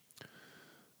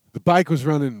 the bike was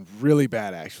running really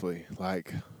bad, actually.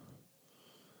 Like,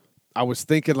 I was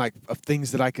thinking, like, of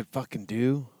things that I could fucking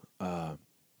do. The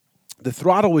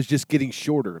throttle was just getting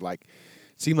shorter. Like,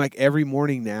 it seemed like every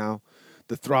morning now,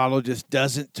 the throttle just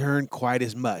doesn't turn quite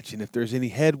as much. And if there's any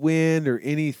headwind or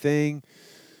anything,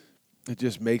 it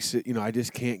just makes it, I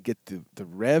just can't get the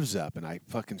revs up. And I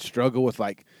fucking struggle with,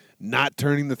 like, not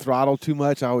turning the throttle too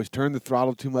much. I always turn the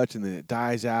throttle too much, and then it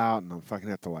dies out, and I'm fucking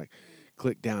have to, like,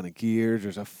 click down the gears.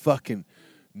 There's a fucking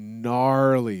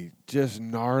gnarly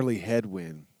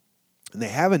headwind. And they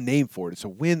have a name for it. It's a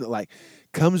wind that, like,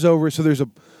 comes over. So there's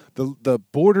the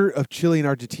border of Chile and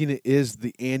Argentina is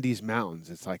the Andes Mountains.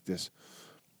 It's like this,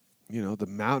 the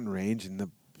mountain range, and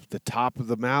the top of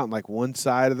the mountain, like one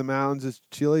side of the mountains is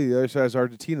Chile, the other side is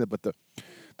Argentina. But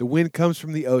the wind comes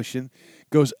from the ocean,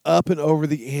 goes up and over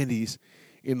the Andes,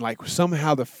 and like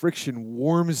somehow the friction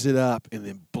warms it up and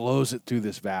then blows it through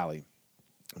this valley.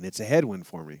 And it's a headwind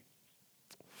for me.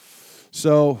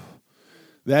 So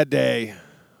that day,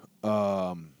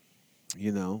 it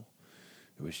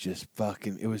was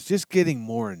just getting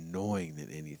more annoying than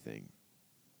anything.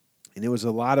 And it was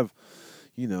a lot of,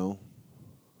 you know,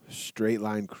 straight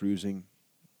line cruising.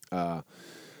 I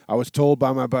was told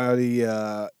by my buddy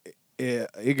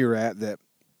Igarat that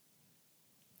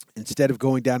instead of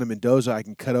going down to Mendoza, I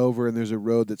can cut over and there's a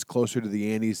road that's closer to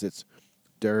the Andes that's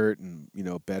dirt and, you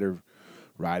know, better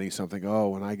riding. Something. Oh,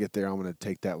 when I get there, I'm going to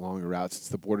take that longer route. Since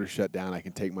the border's shut down, I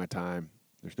can take my time.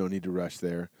 There's no need to rush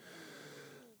there.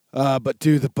 But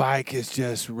dude, the bike is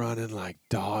just running like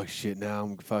dog shit now.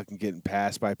 I'm fucking getting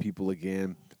passed by people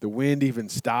again. The wind even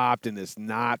stopped, and it's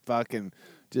not fucking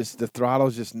just the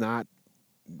throttle's just not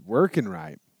working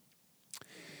right.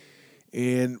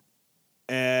 And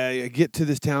I get to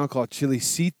this town called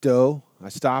Chilecito. I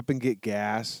stop and get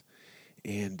gas,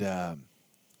 and then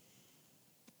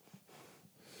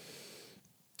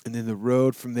the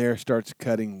road from there starts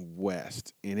cutting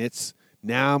west, and it's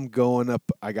now I'm going up.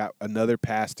 I got another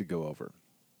pass to go over,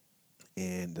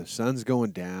 and the sun's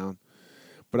going down.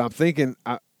 But I'm thinking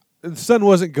the sun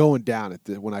wasn't going down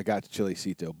when I got to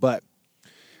Chilecito. But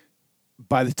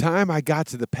by the time I got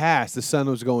to the pass, the sun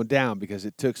was going down because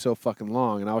it took so fucking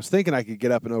long. And I was thinking I could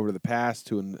get up and over to the pass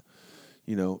or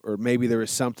maybe there was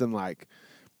something like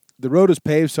the road was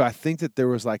paved, so I think that there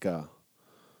was like I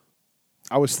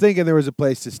was thinking there was a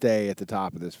place to stay at the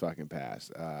top of this fucking pass.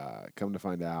 Come to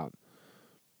find out,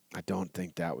 I don't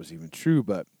think that was even true,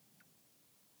 but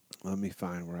let me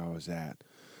find where I was at.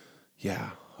 Yeah.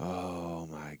 Oh,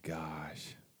 my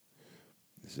gosh.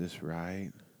 Is this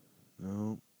right?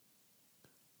 No.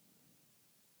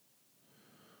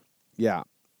 Yeah.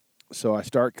 So I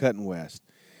start cutting west.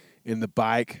 In the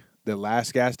bike, the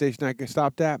last gas station I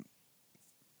stopped at,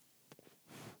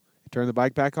 turn the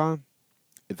bike back on,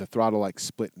 the throttle like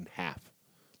split in half.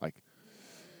 Like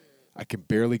I can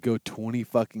barely go 20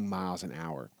 fucking miles an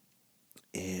hour.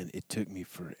 And it took me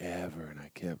forever, and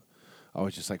I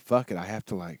was just like, fuck it, I have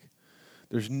to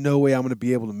there's no way I'm going to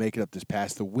be able to make it up this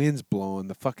pass. The wind's blowing,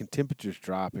 the fucking temperature's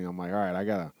dropping. I'm like, all right,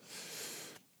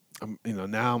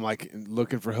 now I'm like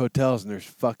looking for hotels, and there's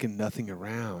fucking nothing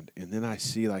around. And then I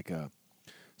see like a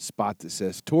spot that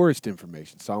says tourist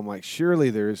information. So I'm like, surely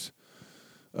there's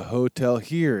a hotel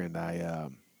here, and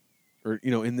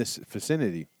in this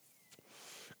vicinity.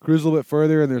 Cruise a little bit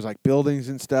further, and there's like buildings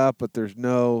and stuff, but there's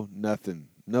nothing.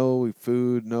 No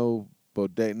food, no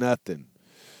bodega, nothing.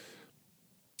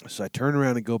 So I turn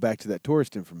around and go back to that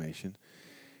tourist information,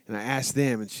 and I asked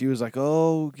them, and she was like,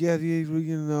 oh, yeah,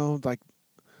 like,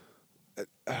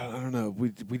 I don't know.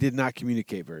 We did not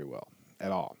communicate very well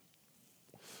at all.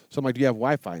 So I'm like, do you have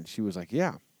Wi-Fi? And she was like,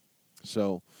 yeah.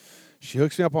 So she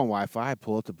hooks me up on Wi-Fi. I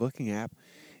pull up the booking app,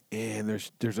 and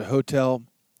there's a hotel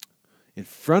in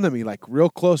front of me, like real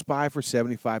close by for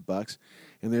 $75,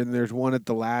 and then there's one at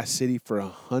the last city for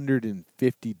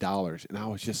 $150. And I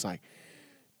was just like,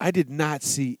 I did not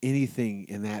see anything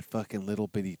in that fucking little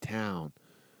bitty town.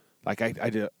 Like I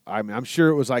did. I mean, I'm sure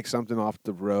it was like something off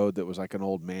the road that was like an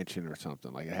old mansion or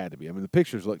something. Like it had to be. I mean, the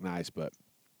pictures look nice, but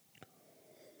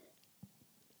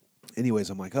anyways,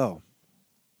 I'm like, oh,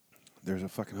 there's a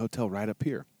fucking hotel right up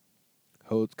here,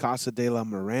 Casa de la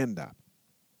Miranda.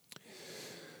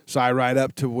 So I ride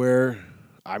up to where,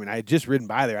 I had just ridden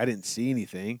by there. I didn't see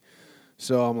anything.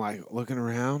 So I'm like looking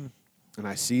around, and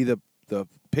I see the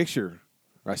picture,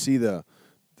 or I see the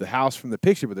house from the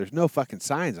picture, but there's no fucking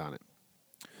signs on it.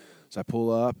 So I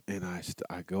pull up, and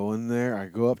I go in there. I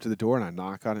go up to the door, and I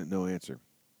knock on it, no answer.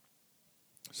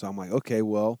 So I'm like, okay,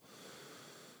 well,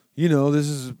 this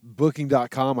is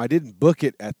booking.com. I didn't book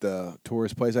it at the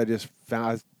tourist place. I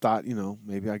thought,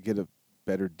 maybe I'd get a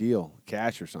better deal,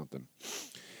 cash or something.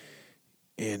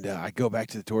 And I go back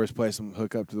to the tourist place and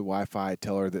hook up to the Wi-Fi. I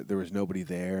tell her that there was nobody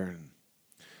there. And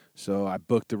so I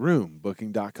booked the room,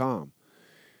 booking.com.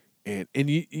 And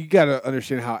you got to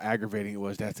understand how aggravating it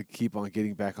was to have to keep on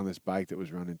getting back on this bike that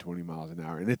was running 20 miles an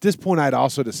hour. And at this point, I'd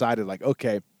also decided, like,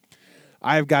 okay,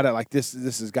 I've got to, like, this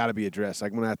has got to be addressed.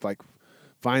 Like, I'm going to have to, like,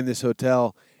 find this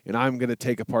hotel, and I'm going to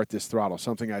take apart this throttle,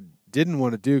 something I didn't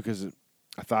want to do because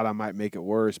I thought I might make it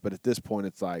worse. But at this point,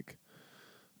 it's like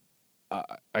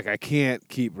I can't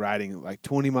keep riding like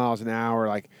 20 miles an hour.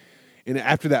 Like, and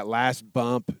after that last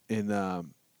bump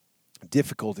in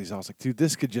difficulties, I was like, dude,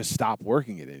 this could just stop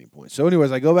working at any point. So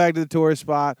anyways, I go back to the tourist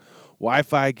spot,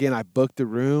 Wi-Fi again. I booked the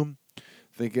room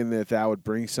thinking that would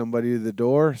bring somebody to the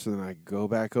door. So then I go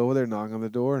back over there, knock on the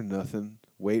door, nothing.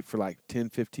 Wait for like 10,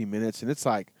 15 minutes. And it's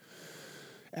like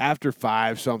after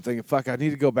 5 something. Fuck, I need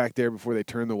to go back there before they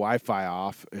turn the Wi-Fi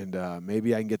off. And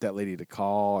maybe I can get that lady to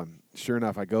call. And sure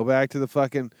enough, I go back to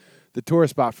the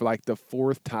tourist spot for like the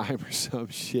 4th time or some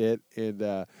shit. And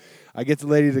I get the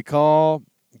lady to call,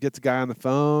 get the guy on the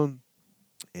phone.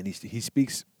 And he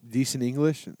speaks decent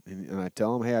English, and I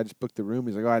tell him, hey, I just booked the room.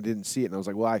 He's like, oh, I didn't see it. And I was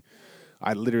like, well,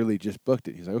 I literally just booked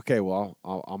it. He's like, okay, well,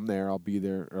 I'm there. I'll be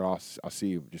there, or I'll see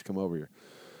you. Just come over here.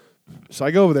 So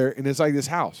I go over there, and it's like this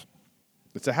house.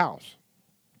 It's a house.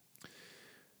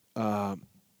 And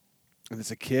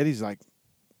it's a kid. He's like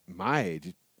my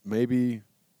age, maybe.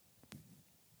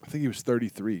 I think he was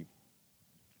 33.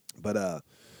 But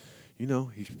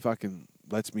he fucking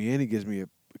lets me in. He gives me a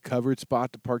covered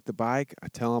spot to park the bike. I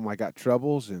tell him I got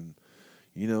troubles, and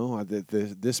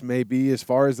this may be as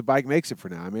far as the bike makes it for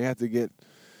now. I may have to get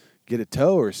a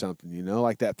tow or something.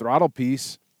 Like that throttle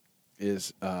piece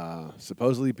is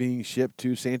supposedly being shipped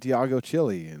to Santiago,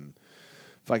 Chile, and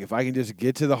if I can just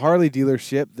get to the Harley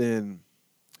dealership, then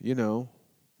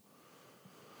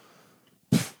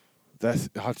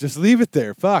I'll just leave it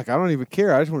there. Fuck, I don't even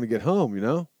care. I just want to get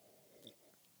home.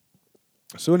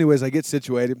 So, anyways, I get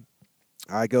situated.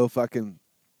 I go fucking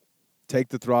take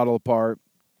the throttle apart,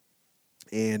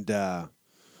 and I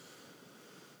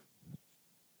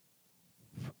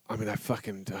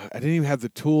didn't even have the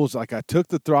tools. Like, I took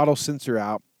the throttle sensor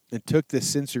out and took this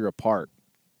sensor apart,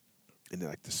 and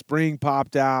like the spring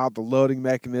popped out, the loading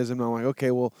mechanism. And I'm like,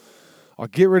 okay, well, I'll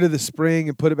get rid of the spring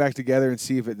and put it back together and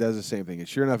see if it does the same thing. And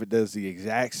sure enough, it does the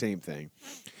exact same thing.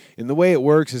 And the way it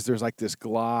works is there's like this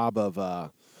glob of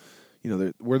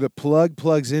where the plug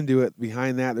plugs into it.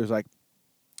 Behind that, there's like,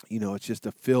 it's just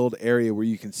a filled area where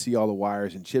you can see all the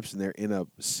wires and chips in there in a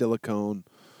silicone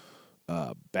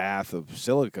bath of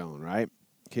silicone, right?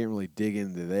 Can't really dig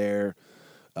into there.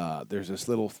 There's this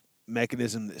little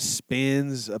mechanism that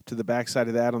spins up to the backside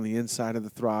of that on the inside of the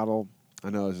throttle. I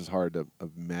know this is hard to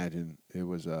imagine. It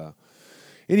was,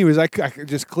 anyways, I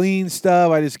just cleaned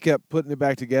stuff. I just kept putting it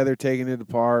back together, taking it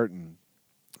apart, and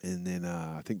then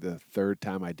I think the third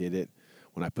time I did it,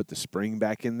 when I put the spring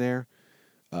back in there,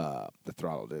 the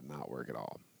throttle did not work at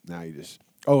all. Now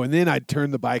and then I'd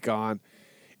turn the bike on,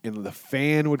 and the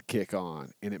fan would kick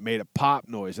on, and it made a pop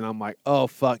noise, and I'm like, oh,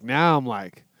 fuck. Now I'm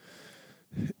like,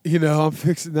 I'm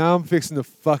fixing to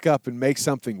fuck up and make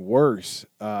something worse.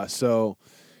 So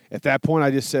at that point,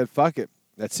 I just said, fuck it.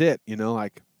 That's it. I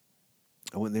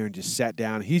went there and just sat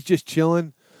down. He's just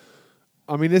chilling.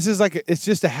 I mean, this is it's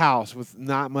just a house with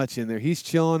not much in there. He's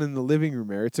chilling in the living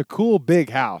room area. It's a cool big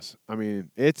house. I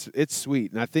mean, it's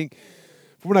sweet. And I think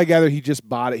from what I gather, he just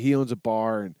bought it. He owns a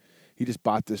bar, and he just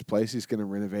bought this place. He's going to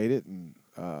renovate it, and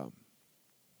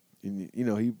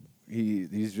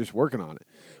he's just working on it.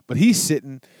 But he's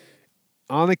sitting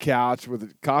on the couch with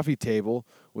a coffee table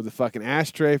with a fucking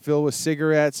ashtray filled with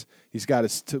cigarettes. He's got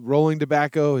his rolling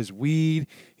tobacco, his weed.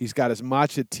 He's got his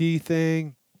matcha tea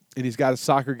thing. And he's got a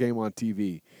soccer game on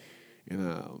TV. And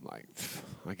I'm like,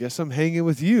 I guess I'm hanging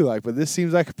with you. But this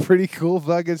seems like a pretty cool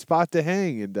fucking spot to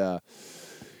hang. And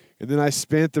then I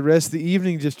spent the rest of the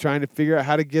evening just trying to figure out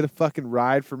how to get a fucking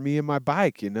ride for me and my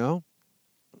bike,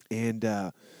 And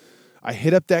I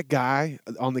hit up that guy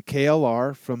on the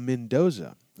KLR from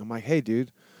Mendoza. I'm like, hey,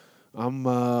 dude, I'm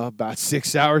about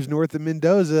 6 hours north of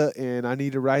Mendoza, and I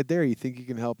need a ride there. You think you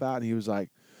can help out? And he was like,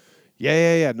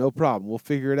 yeah, no problem. We'll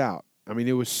figure it out. I mean,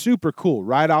 it was super cool.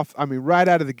 Right out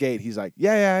of the gate, he's like,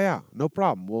 yeah, no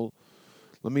problem. Well,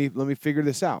 let me figure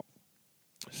this out.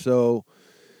 So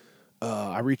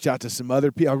I reached out to some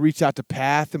other people. I reached out to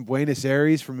Path in Buenos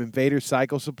Aires from Invader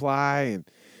Cycle Supply, and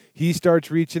he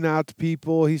starts reaching out to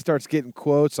people. He starts getting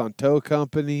quotes on tow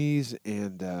companies,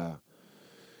 and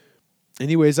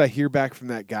anyways, I hear back from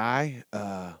that guy.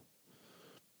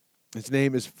 His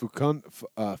name is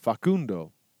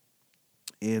Facundo,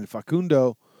 and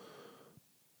Facundo,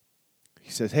 he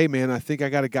says, hey, man, I think I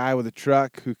got a guy with a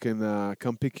truck who can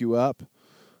come pick you up.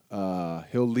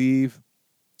 He'll leave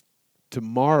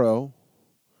tomorrow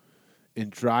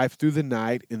and drive through the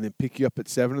night and then pick you up at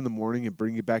 7 in the morning and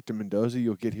bring you back to Mendoza.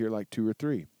 You'll get here like 2 or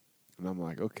 3. And I'm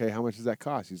like, okay, how much does that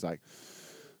cost? He's like,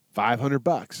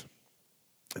 $500.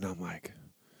 And I'm like,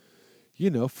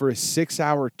 for a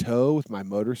 6-hour tow with my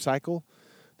motorcycle,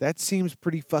 that seems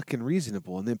pretty fucking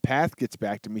reasonable. And then Path gets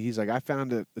back to me. He's like, I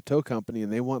found a tow company,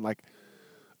 and they want like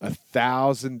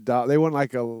 $1,000. They want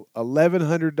like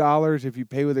 $1,100 if you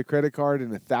pay with a credit card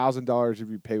and $1,000 if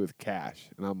you pay with cash.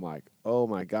 And I'm like, oh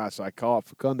my gosh. So I call up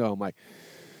Facundo. I'm like,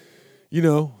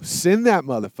 send that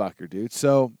motherfucker, dude.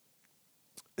 So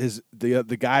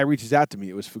the guy reaches out to me.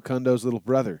 It was Facundo's little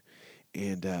brother.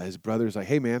 And his brother's like,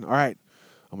 hey, man, all right,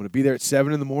 I'm going to be there at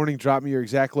 7 in the morning. Drop me your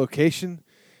exact location.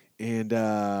 And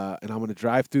I'm going to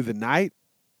drive through the night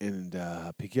and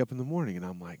pick you up in the morning. And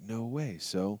I'm like, no way.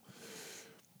 So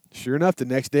sure enough, the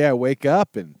next day I wake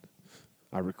up and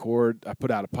I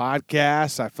put out a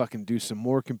podcast. I fucking do some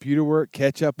more computer work,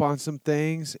 catch up on some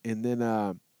things. And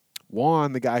then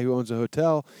Juan, the guy who owns a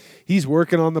hotel, he's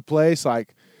working on the place.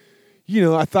 Like,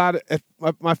 I thought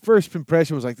my first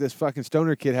impression was like, this fucking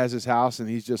stoner kid has his house and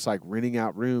he's just like renting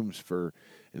out rooms for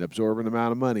an absorbent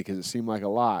amount of money because it seemed like a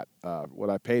lot what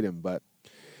I paid him. But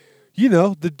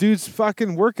the dude's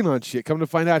fucking working on shit. Come to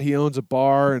find out, he owns a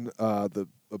bar in a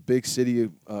big city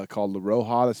called La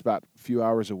Roja that's about a few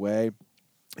hours away.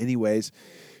 Anyways,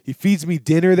 he feeds me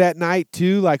dinner that night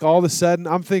too. Like all of a sudden,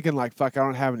 I'm thinking like, fuck, I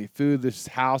don't have any food. This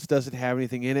house doesn't have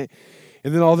anything in it.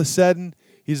 And then all of a sudden,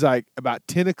 he's like, about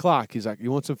 10 o'clock, he's like,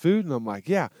 you want some food? And I'm like,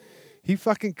 yeah. He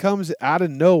fucking comes out of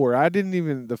nowhere.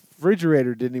 The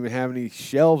refrigerator didn't even have any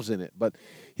shelves in it. But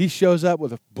he shows up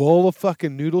with a bowl of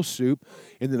fucking noodle soup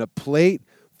and then a plate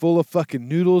full of fucking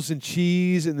noodles and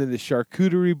cheese and then a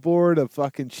charcuterie board of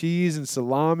fucking cheese and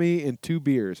salami and 2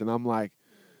 beers. And I'm like,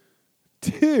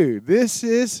 dude, this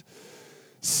is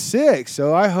sick.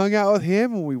 So I hung out with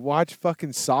him and we watched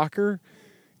fucking soccer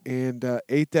and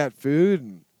ate that food.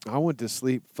 And I went to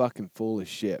sleep fucking full as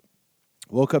shit.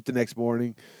 Woke up the next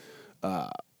morning.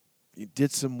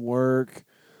 Did some work,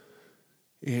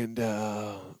 and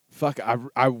I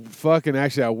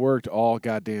worked all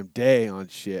goddamn day on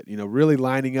shit. Really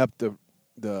lining up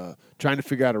the trying to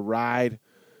figure out a ride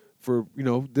for.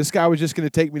 This guy was just going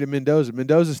to take me to Mendoza.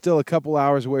 Mendoza's still a couple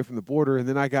hours away from the border, and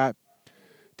then I got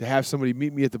to have somebody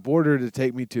meet me at the border to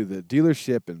take me to the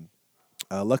dealership. And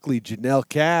luckily, Janelle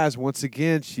Kaz, once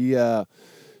again, she's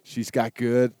got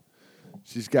good.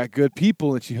 She's got good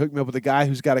people, and she hooked me up with a guy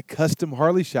who's got a custom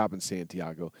Harley shop in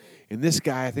Santiago. And this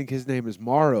guy, I think his name is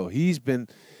Mauro. He's been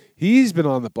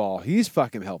on the ball. He's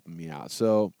fucking helping me out.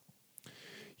 So,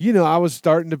 I was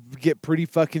starting to get pretty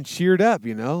fucking cheered up.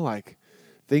 Like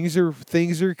things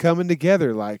are coming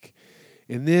together. Like,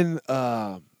 and then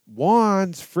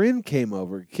Juan's friend came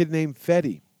over, a kid named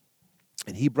Fetty,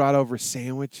 and he brought over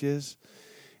sandwiches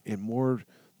and more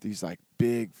these like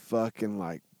big fucking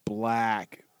like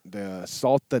black. The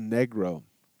Salta Negro,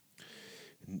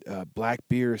 black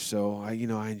beer. So I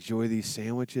enjoy these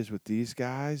sandwiches with these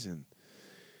guys, and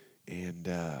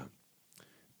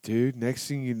dude, next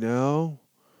thing you know,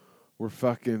 we're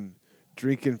fucking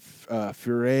drinking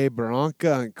Furet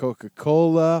Branca and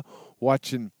Coca-Cola,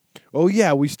 watching. Oh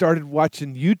yeah, we started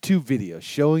watching YouTube videos,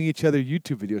 showing each other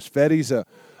YouTube videos. Fetty's a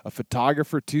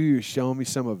photographer too. He was showing me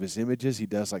some of his images. He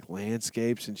does like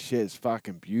landscapes and shit. It's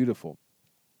fucking beautiful.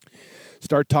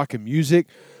 Start talking music.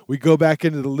 We go back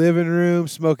into the living room,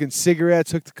 smoking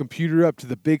cigarettes, hook the computer up to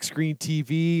the big screen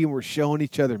TV, and we're showing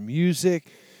each other music.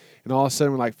 And all of a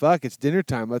sudden, we're like, fuck, it's dinner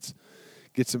time. Let's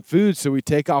get some food. So we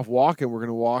take off walking. We're going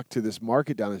to walk to this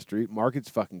market down the street. Market's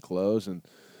fucking closed. And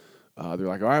they're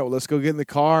like, all right, well, let's go get in the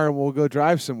car, and we'll go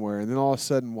drive somewhere. And then all of a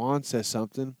sudden, Juan says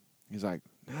something. He's like,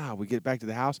 nah, we get back to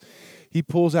the house. He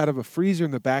pulls out of a freezer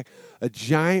in the back a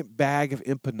giant bag of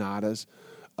empanadas,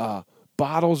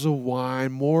 bottles of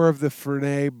wine, more of the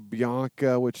Fernet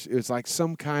Bianca, which is like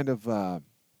some kind of,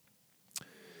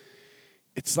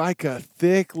 it's like a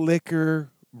thick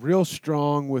liquor, real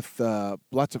strong with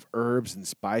lots of herbs and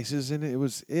spices in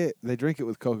it. They drink it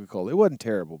with Coca-Cola. It wasn't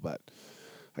terrible, but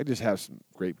I just have some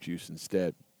grape juice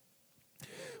instead.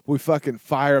 We fucking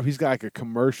fire up. He's got like a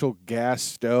commercial gas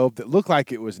stove that looked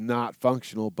like it was not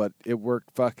functional, but it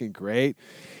worked fucking great.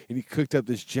 And he cooked up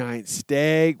this giant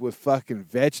steak with fucking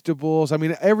vegetables. I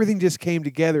mean, everything just came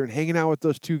together. And hanging out with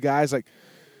those two guys, like,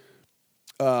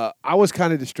 I was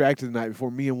kind of distracted the night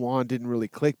before. Me and Juan didn't really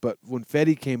click, but when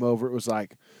Fetty came over, it was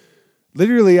like,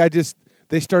 literally,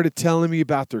 they started telling me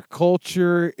about their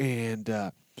culture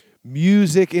and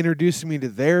music, introducing me to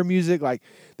their music, like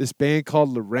this band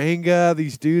called Laranga.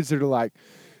 These dudes that are like,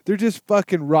 they're just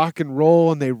fucking rock and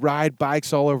roll, and they ride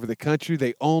bikes all over the country.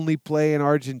 They only play in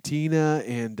Argentina,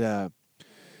 and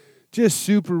just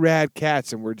super rad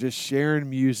cats. And we're just sharing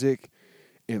music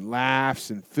and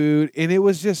laughs and food, and it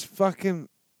was just fucking,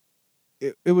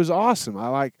 it was awesome.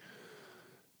 I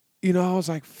was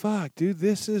like, fuck, dude,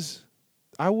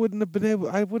 I wouldn't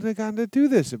have gotten to do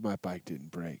this if my bike didn't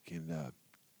break. And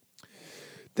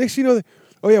next you know,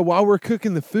 oh yeah, while we're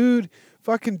cooking the food,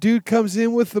 fucking dude comes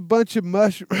in with a bunch of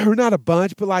mushrooms, or not a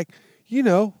bunch, but like,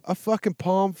 a fucking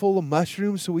palm full of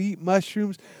mushrooms. So we eat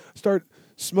mushrooms, start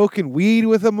smoking weed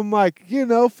with them. I'm like,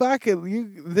 fuck it.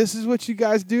 This is what you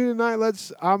guys do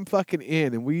tonight. I'm fucking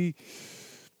in.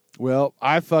 And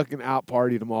I fucking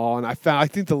out-partied them all. And I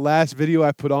think the last video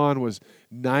I put on was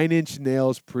 9 Inch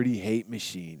Nails' Pretty Hate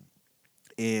Machine.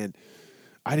 And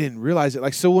I didn't realize it.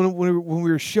 Like, so when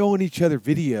we were showing each other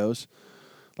videos,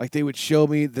 like they would show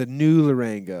me the new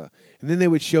Laranga, and then they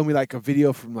would show me like a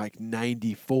video from like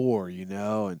 '94,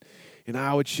 and And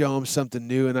I would show him something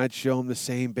new, and I'd show him the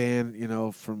same band,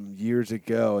 from years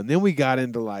ago. And then we got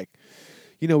into like,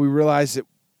 we realized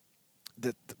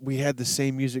that we had the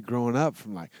same music growing up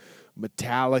from like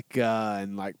Metallica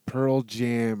and like Pearl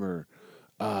Jam or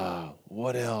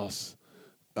what else?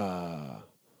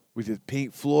 We did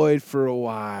Pink Floyd for a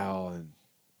while. And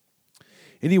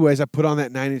anyways, I put on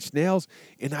that Nine Inch Nails,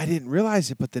 and I didn't realize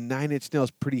it, but the Nine Inch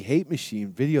Nails Pretty Hate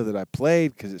Machine video that I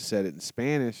played, because it said it in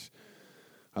Spanish,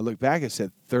 I looked back, it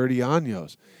said 30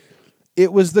 años.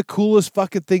 It was the coolest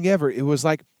fucking thing ever. It was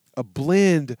like a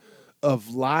blend of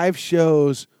live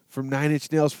shows from Nine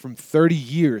Inch Nails from 30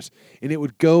 years, and it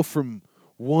would go from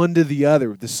one to the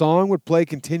other. The song would play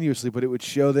continuously, but it would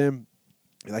show them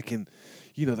like in,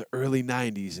 the early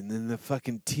 90s and then the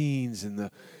fucking teens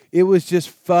it was just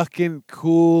fucking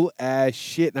cool as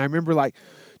shit. And I remember like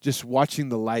just watching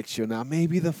the light show. Now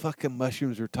maybe the fucking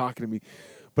mushrooms were talking to me,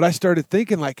 but I started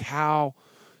thinking like how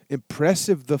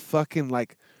impressive the fucking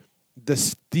like the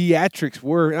theatrics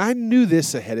were. And I knew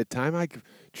this ahead of time.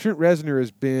 Trent Reznor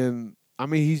has been,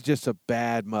 he's just a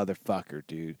bad motherfucker,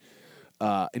 dude.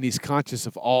 And he's conscious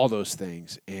of all those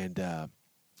things. And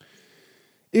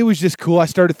it was just cool. I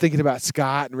started thinking about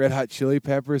Scott and Red Hot Chili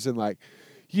Peppers, and like,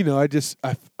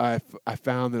 I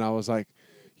found that I was like,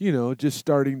 just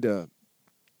starting to,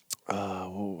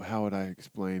 how would I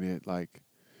explain it? Like,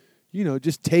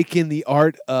 just take in the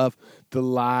art of the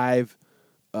live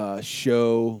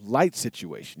show light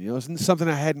situation. It's something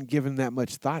I hadn't given that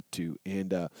much thought to.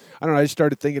 And I don't know, I just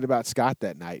started thinking about Scott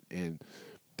that night and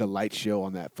the light show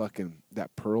on that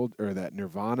Pearl or that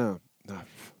Nirvana,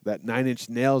 that Nine Inch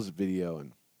Nails video.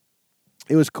 And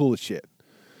it was cool as shit.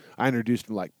 I introduced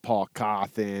him like Paul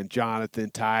Cawthon, Jonathan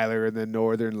Tyler, and the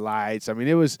Northern Lights.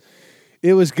 It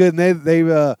was good. And they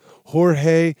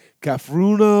Jorge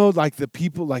Cafruno, like the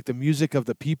people, like the music of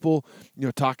the people,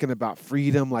 talking about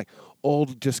freedom, like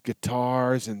old just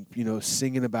guitars and,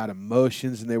 singing about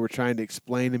emotions. And they were trying to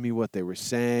explain to me what they were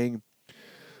saying.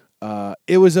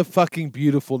 It was a fucking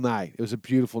beautiful night. It was a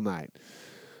beautiful night.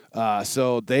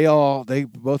 So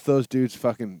both those dudes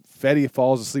fucking, Fetty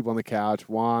falls asleep on the couch.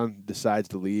 Juan decides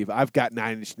to leave. I've got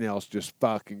Nine Inch Nails just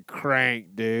fucking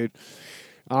cranked, dude.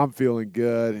 I'm feeling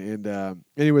good. And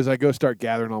anyways, I go start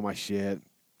gathering all my shit.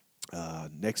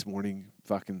 Next morning,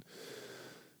 fucking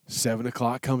 7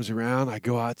 o'clock comes around. I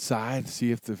go outside to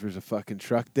see if there's a fucking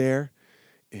truck there.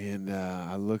 And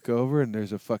I look over, and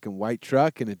there's a fucking white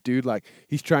truck, and a dude, like,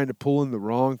 he's trying to pull in the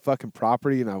wrong fucking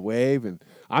property, and I wave, and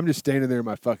I'm just standing there in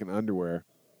my fucking underwear.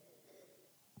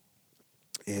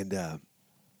 And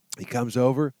he comes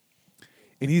over,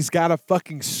 and he's got a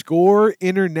fucking Score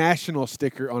International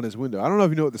sticker on his window. I don't know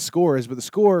if you know what the Score is, but the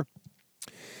Score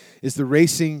is the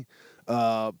racing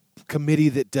committee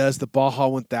that does the Baja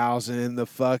 1000, the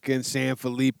fucking San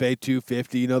Felipe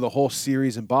 250, the whole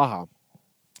series in Baja.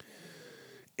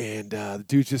 And the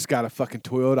dude's just got a fucking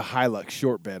Toyota Hilux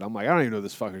short bed. I'm like, I don't even know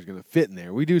this fucker's going to fit in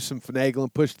there. We do some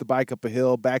finagling, push the bike up a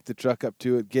hill, back the truck up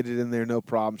to it, get it in there, no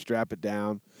problem, strap it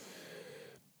down.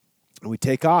 And we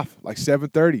take off like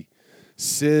 7:30.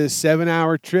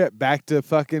 7-hour trip back to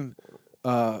fucking,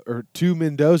 or to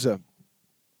Mendoza.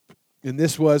 And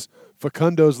this was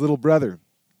Facundo's little brother.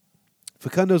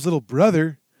 Facundo's little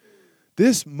brother,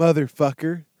 this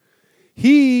motherfucker,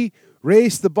 he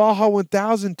raced the Baja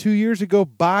 1000 2 years ago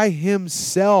by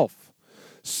himself.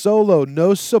 Solo,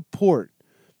 no support.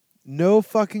 No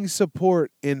fucking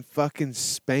support, and fucking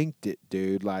spanked it,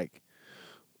 dude. Like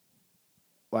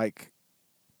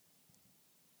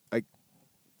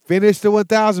finished the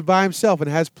 1000 by himself and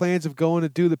has plans of going to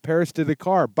do the Paris to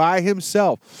Dakar by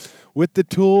himself with the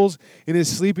tools and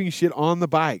his sleeping shit on the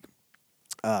bike.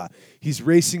 He's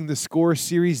racing the Score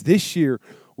Series this year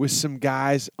with some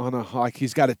guys on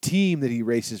he's got a team that he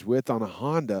races with on a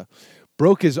Honda.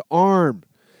 Broke his arm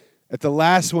at the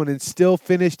last one and still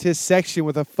finished his section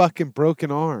with a fucking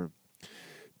broken arm.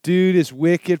 Dude is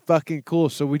wicked fucking cool.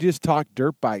 So we just talked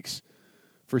dirt bikes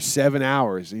for 7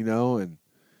 hours, and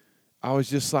I was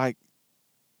just like,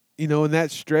 and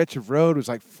that stretch of road was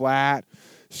like flat,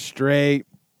 straight.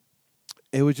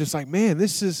 It was just like, man,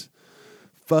 this is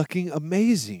fucking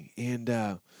amazing.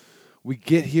 And we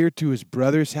get here to his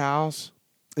brother's house,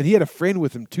 and he had a friend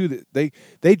with him too. That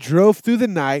they drove through the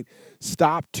night,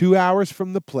 stopped 2 hours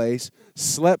from the place,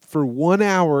 slept for 1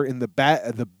 hour in the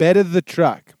bed of the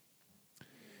truck,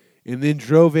 and then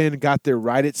drove in and got there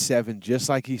right at 7, just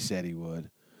like he said he would.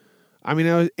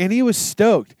 And he was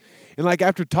stoked. And like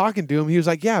after talking to him, he was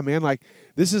like, "Yeah, man, like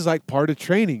this is like part of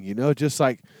training, just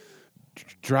like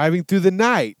driving through the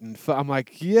night." And I'm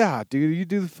like, "Yeah, dude, you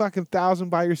do the fucking 1000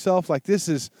 by yourself. Like this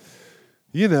is."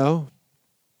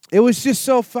 it was just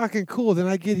so fucking cool. Then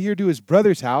I get here to his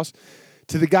brother's house,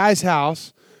 to the guy's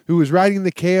house who was riding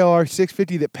the KLR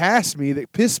 650 that passed me,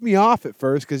 that pissed me off at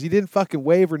first because he didn't fucking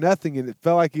wave or nothing, and it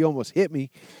felt like he almost hit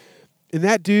me. And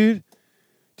that dude,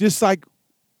 just like,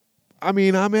 I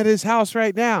mean, I'm at his house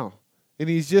right now, and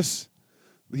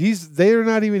they're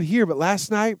not even here. But last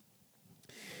night,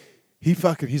 he's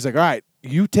like, all right,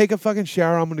 you take a fucking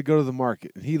shower. I'm going to go to the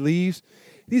market. And he leaves.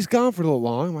 He's gone for a little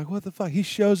long. I'm like, what the fuck? He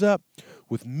shows up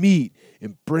with meat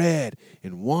and bread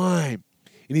and wine.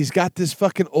 And he's got this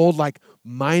fucking old, like,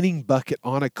 mining bucket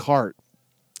on a cart,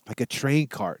 like a train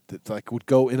cart that, like, would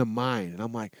go in a mine. And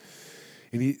I'm like,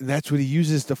 and that's what he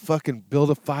uses to fucking build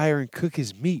a fire and cook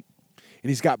his meat. And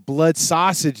he's got blood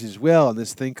sausage as well, and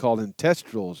this thing called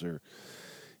intestrals, or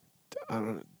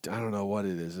I don't know what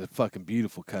it is. It's a fucking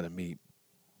beautiful cut of meat.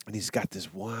 And he's got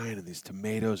this wine and these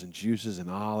tomatoes and juices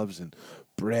and olives and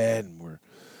bread, and we're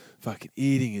fucking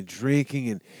eating and drinking.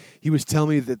 And he was telling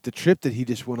me that the trip that he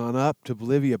just went on up to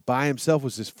Bolivia by himself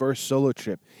was his first solo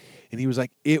trip. And he was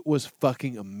like, it was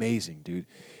fucking amazing, dude.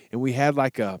 And we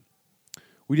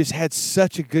just had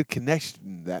such a good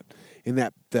connection in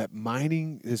that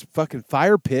mining, his fucking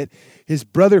fire pit, his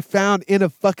brother found in a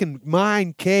fucking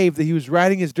mine cave that he was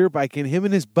riding his dirt bike in. Him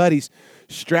and his buddies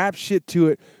strapped shit to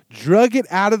it, drug it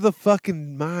out of the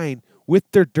fucking mine with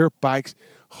their dirt bikes,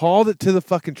 hauled it to the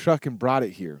fucking truck, and brought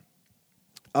it here.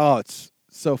 Oh, it's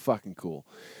so fucking cool.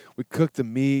 We cooked the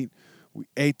meat, we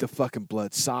ate the fucking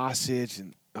blood sausage,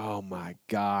 and oh my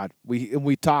God.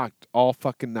 We talked all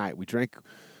fucking night. We drank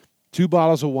 2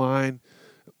 bottles of wine,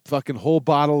 fucking whole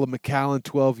bottle of Macallan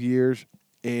 12 years,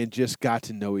 and just got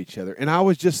to know each other. And I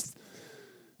was just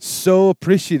so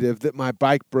appreciative that my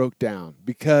bike broke down,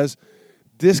 because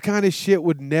this kind of shit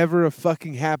would never have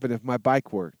fucking happened if my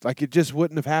bike worked. Like, it just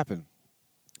wouldn't have happened.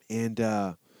 And,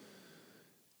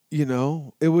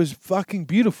 it was fucking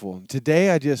beautiful. And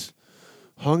today I just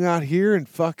hung out here and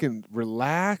fucking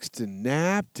relaxed and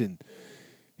napped, and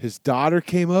his daughter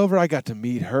came over. I got to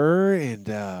meet her, and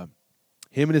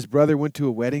him and his brother went to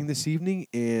a wedding this evening,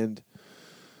 and,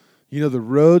 the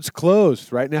road's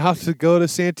closed right now to go to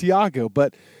Santiago.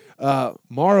 But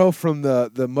Mauro from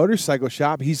the motorcycle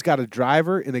shop, he's got a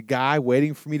driver and a guy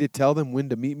waiting for me to tell them when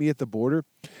to meet me at the border.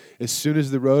 As soon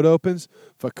as the road opens,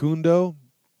 Facundo,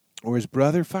 or his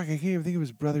brother, I can't even think of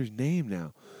his brother's name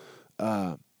now.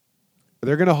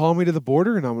 They're going to haul me to the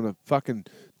border, and I'm going to fucking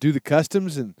do the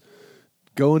customs and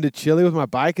go into Chile with my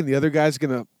bike, and the other guy's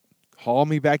going to haul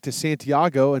me back to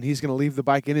Santiago, and he's going to leave the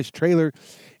bike in his trailer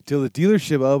until the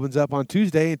dealership opens up on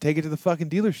Tuesday and take it to the fucking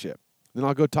dealership. Then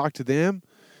I'll go talk to them,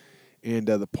 and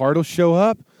the part will show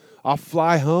up. I'll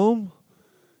fly home,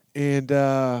 and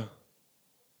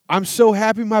I'm so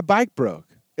happy my bike broke.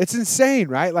 It's insane,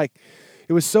 right? Like,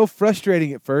 it was so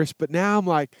frustrating at first, but now I'm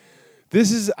like,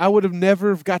 I would have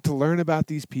never got to learn about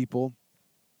these people,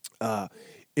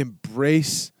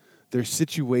 embrace their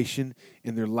situation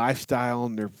and their lifestyle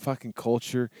and their fucking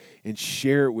culture, and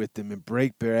share it with them and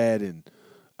break bread. And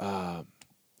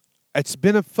it's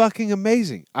been a fucking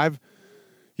amazing. I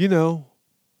didn't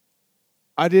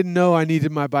know I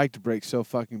needed my bike to break so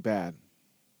fucking bad.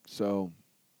 So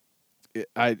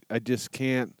I just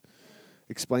can't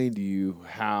explain to you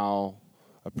how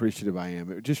appreciative I am.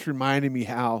 It just reminded me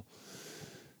how,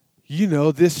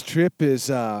 this trip is,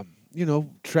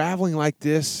 traveling like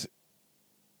this.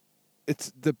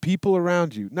 It's the people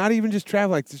around you, not even just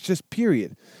travel like this, just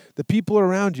period. The people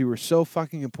around you are so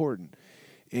fucking important,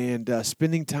 and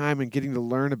spending time and getting to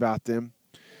learn about them.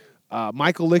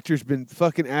 Michael Lichter's been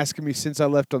fucking asking me since I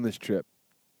left on this trip,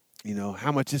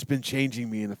 how much it's been changing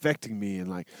me and affecting me. And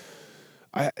like,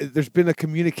 there's been a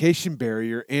communication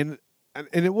barrier, and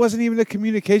it wasn't even a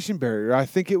communication barrier. I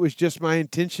think it was just my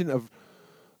intention of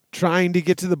trying to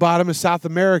get to the bottom of South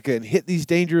America and hit these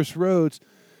dangerous roads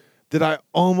that I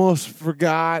almost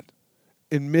forgot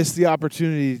and missed the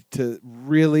opportunity to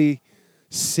really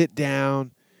sit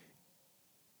down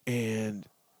and,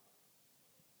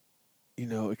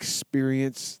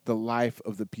 experience the life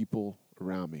of the people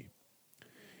around me.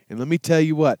 And let me tell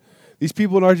you what, these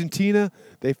people in Argentina,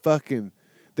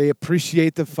 they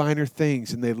appreciate the finer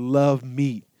things, and they love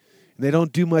meat. And they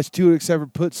don't do much to it except for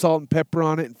put salt and pepper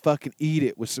on it and fucking eat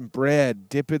it with some bread.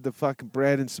 Dip it the fucking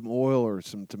bread in some oil or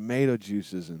some tomato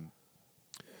juices, and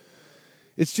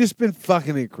it's just been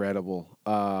fucking incredible.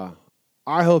 I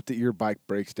hope that your bike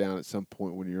breaks down at some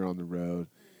point when you're on the road.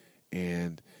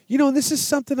 And, and this is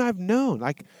something I've known.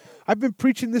 Like, I've been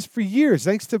preaching this for years,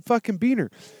 thanks to fucking Beaner.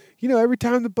 Every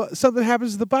time something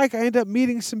happens to the bike, I end up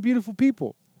meeting some beautiful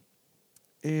people.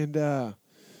 And,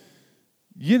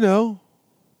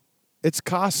 it's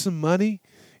cost some money.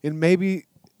 And maybe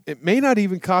it may not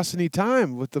even cost any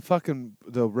time with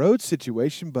the road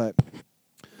situation, but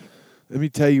let me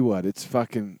tell you what, it's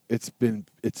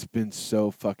been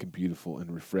so fucking beautiful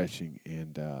and refreshing,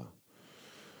 and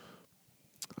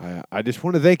I just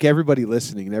want to thank everybody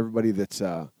listening and everybody that's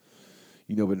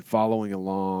been following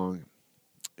along,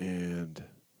 and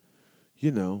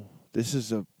this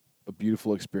is a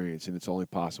beautiful experience, and it's only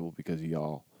possible because of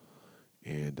y'all,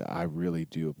 and I really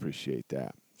do appreciate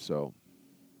that. So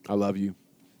I love you,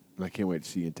 and I can't wait to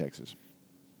see you in Texas.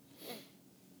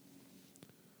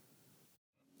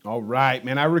 All right,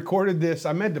 man. I recorded this.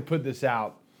 I meant to put this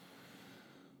out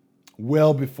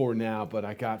well before now, but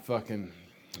I got fucking,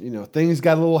 things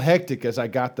got a little hectic as I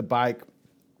got the bike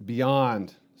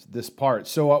beyond this part.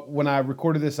 So when I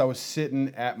recorded this, I was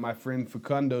sitting at my friend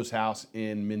Facundo's house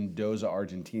in Mendoza,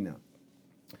 Argentina.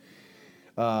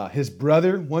 His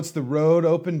brother, once the road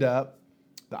opened up,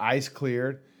 the ice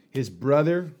cleared, his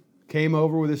brother came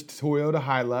over with his Toyota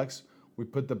Hilux. We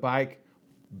put the bike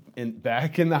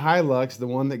back in the Hilux, the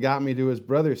one that got me to his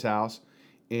brother's house,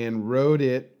 and rode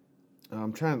it.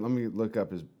 Let me look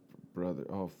up his brother.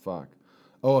 Oh, fuck.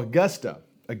 Oh, Augusto's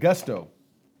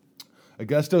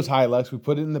Hilux. We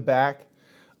put it in the back.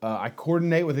 I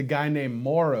coordinate with a guy named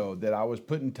Mauro that I was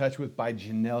put in touch with by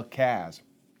Janelle Kaz.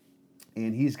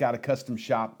 And he's got a custom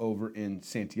shop over in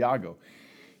Santiago.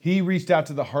 He reached out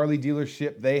to the Harley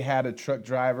dealership. They had a truck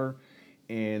driver.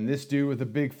 And this dude with a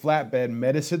big flatbed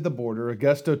met us at the border.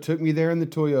 Augusto took me there in the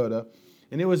Toyota,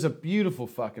 and it was a beautiful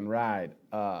fucking ride.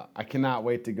 I cannot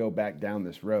wait to go back down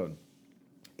this road.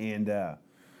 And,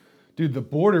 dude, the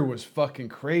border was fucking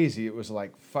crazy. It was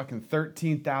like fucking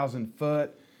 13,000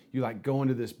 foot. You like go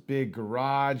into this big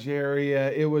garage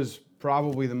area. It was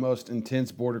probably the most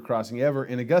intense border crossing ever.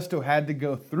 And Augusto had to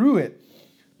go through it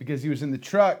because he was in the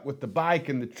truck with the bike,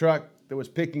 and the truck that was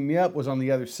picking me up was on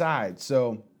the other side.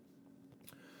 So,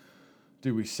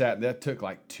 dude, that took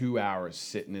like 2 hours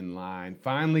sitting in line.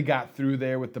 Finally got through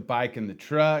there with the bike and the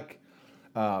truck.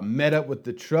 Met up with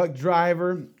the truck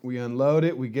driver. We unload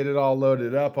it. We get it all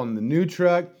loaded up on the new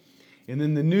truck. And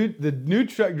then the new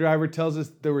truck driver tells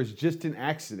us there was just an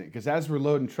accident. Because as we're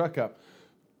loading truck up,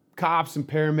 cops and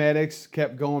paramedics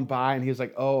kept going by. And he was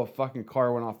like, oh, a fucking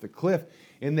car went off the cliff.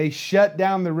 And they shut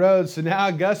down the road. So now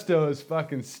Augusto is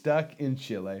fucking stuck in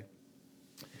Chile.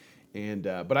 And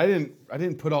but I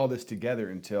didn't put all this together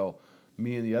until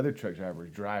me and the other truck driver were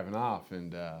driving off.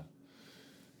 And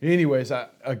anyways,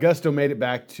 Augusto made it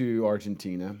back to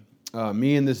Argentina.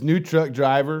 Me and this new truck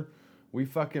driver, we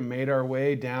fucking made our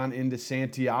way down into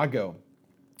Santiago.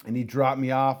 And he dropped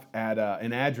me off at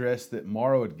an address that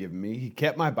Mauro had given me. He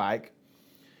kept my bike.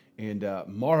 And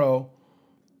Mauro,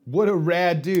 what a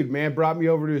rad dude, man. Brought me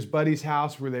over to his buddy's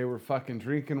house where they were fucking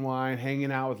drinking wine,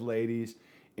 hanging out with ladies,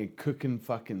 and cooking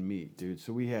fucking meat, dude.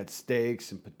 So we had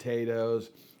steaks and potatoes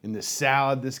and the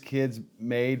salad this kid's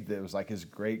made that was like his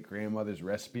great-grandmother's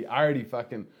recipe. I already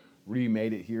fucking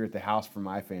remade it here at the house for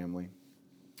my family.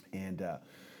 And,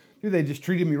 dude, they just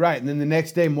treated me right. And then the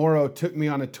next day, Mauro took me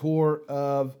on a tour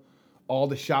of all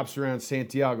the shops around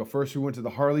Santiago. First, we went to the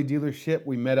Harley dealership.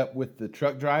 We met up with the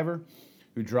truck driver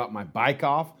who dropped my bike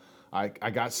off. I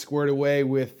got squared away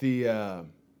with the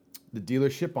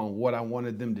dealership on what I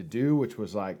wanted them to do, which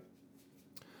was like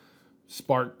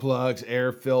spark plugs,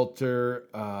 air filter,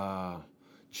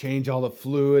 change all the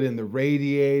fluid in the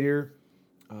radiator.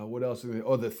 What else?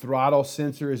 The throttle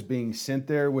sensor is being sent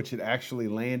there, which it actually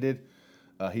landed.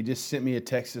 He just sent me a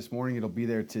text this morning. It'll be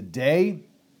there today,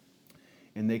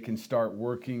 and they can start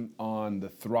working on the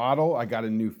throttle. I got a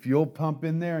new fuel pump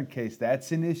in there in case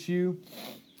that's an issue.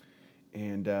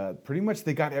 And pretty much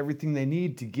they got everything they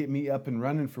need to get me up and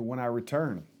running for when I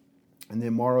return. And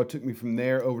then Mauro took me from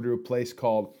there over to a place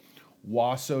called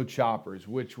Wasso Choppers,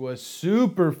 which was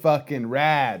super fucking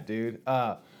rad, dude.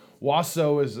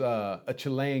 Wasso is a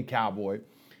Chilean cowboy.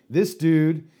 This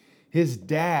dude, his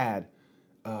dad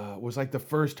was like the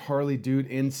first Harley dude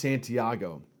in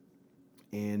Santiago.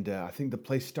 And I think the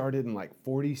place started in like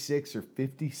 46 or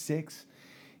 56.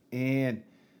 And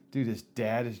dude, his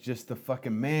dad is just the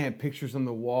fucking man. Pictures on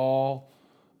the wall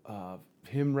of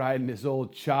him riding his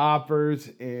old choppers.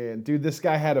 And dude, this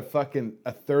guy had a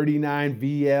 39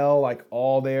 VL, like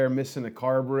all there, missing a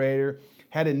carburetor.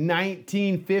 Had a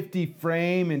 1950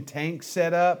 frame and tank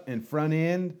set up and front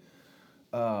end.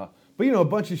 But a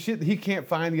bunch of shit that he can't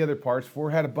find the other parts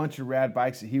for. Had a bunch of rad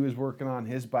bikes that he was working on.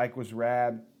 His bike was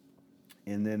rad.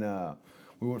 And then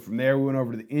we went from there. We went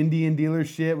over to the Indian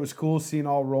dealership. It was cool seeing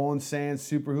all Roland Sands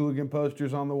Super Hooligan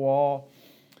posters on the wall.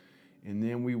 And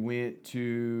then we went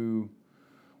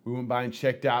by and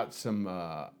checked out some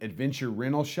adventure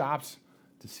rental shops.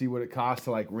 to see what it costs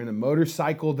to like rent a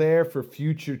motorcycle there for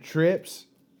future trips.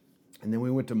 And then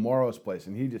we went to Morrow's place,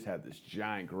 and he just had this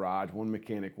giant garage, one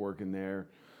mechanic working there.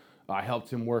 I helped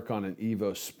him work on an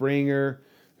Evo Springer.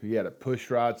 He had a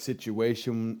push rod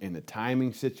situation and a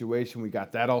timing situation. We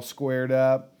got that all squared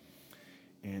up.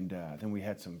 And then we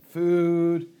had some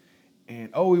food.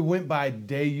 And, we went by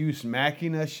Deus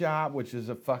Machina Shop, which is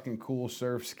a fucking cool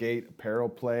surf skate apparel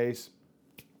place.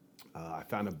 I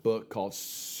found a book called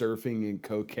Surfing and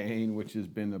Cocaine, which has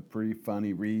been a pretty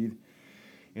funny read.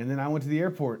 And then I went to the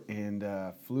airport and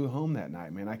flew home that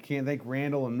night, man. I can't thank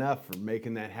Randall enough for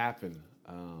making that happen.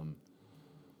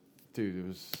 Dude, it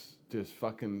was just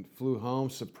fucking flew home,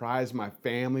 surprised my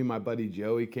family. My buddy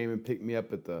Joey came and picked me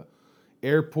up at the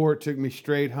airport, took me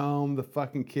straight home. The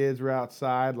fucking kids were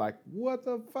outside like, what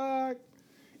the fuck?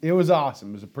 It was awesome.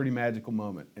 It was a pretty magical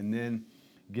moment. And then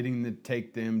getting to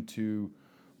take them to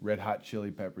Red Hot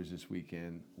Chili Peppers this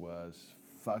weekend was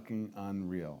fucking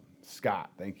unreal.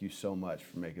 Scott, thank you so much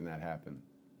for making that happen.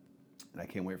 And I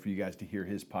can't wait for you guys to hear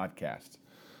his podcast.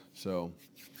 So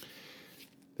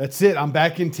that's it. I'm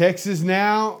back in Texas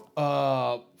now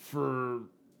for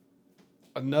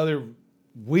another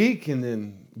week, and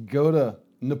then go to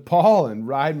Nepal and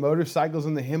ride motorcycles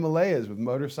in the Himalayas with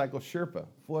Motorcycle Sherpa.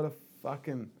 What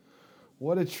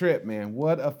a trip, man.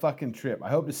 What a fucking trip. I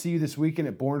hope to see you this weekend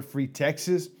at Born Free,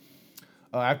 Texas.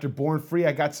 After Born Free,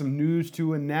 I got some news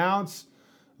to announce.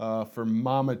 For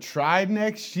Mama Tried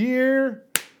next year.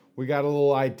 We got a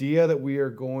little idea that we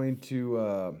are going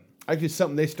to, actually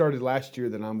something they started last year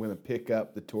that I'm going to pick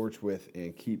up the torch with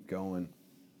and keep going.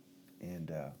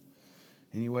 And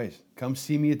anyways, come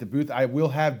see me at the booth. I will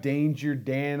have Danger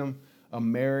Denim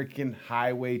American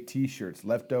Highway t-shirts,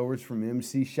 leftovers from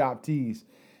MC Shop Tees,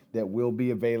 that will be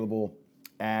available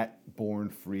at Born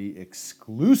Free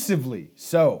exclusively.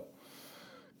 So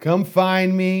come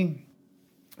find me.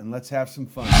 And let's have some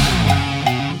fun.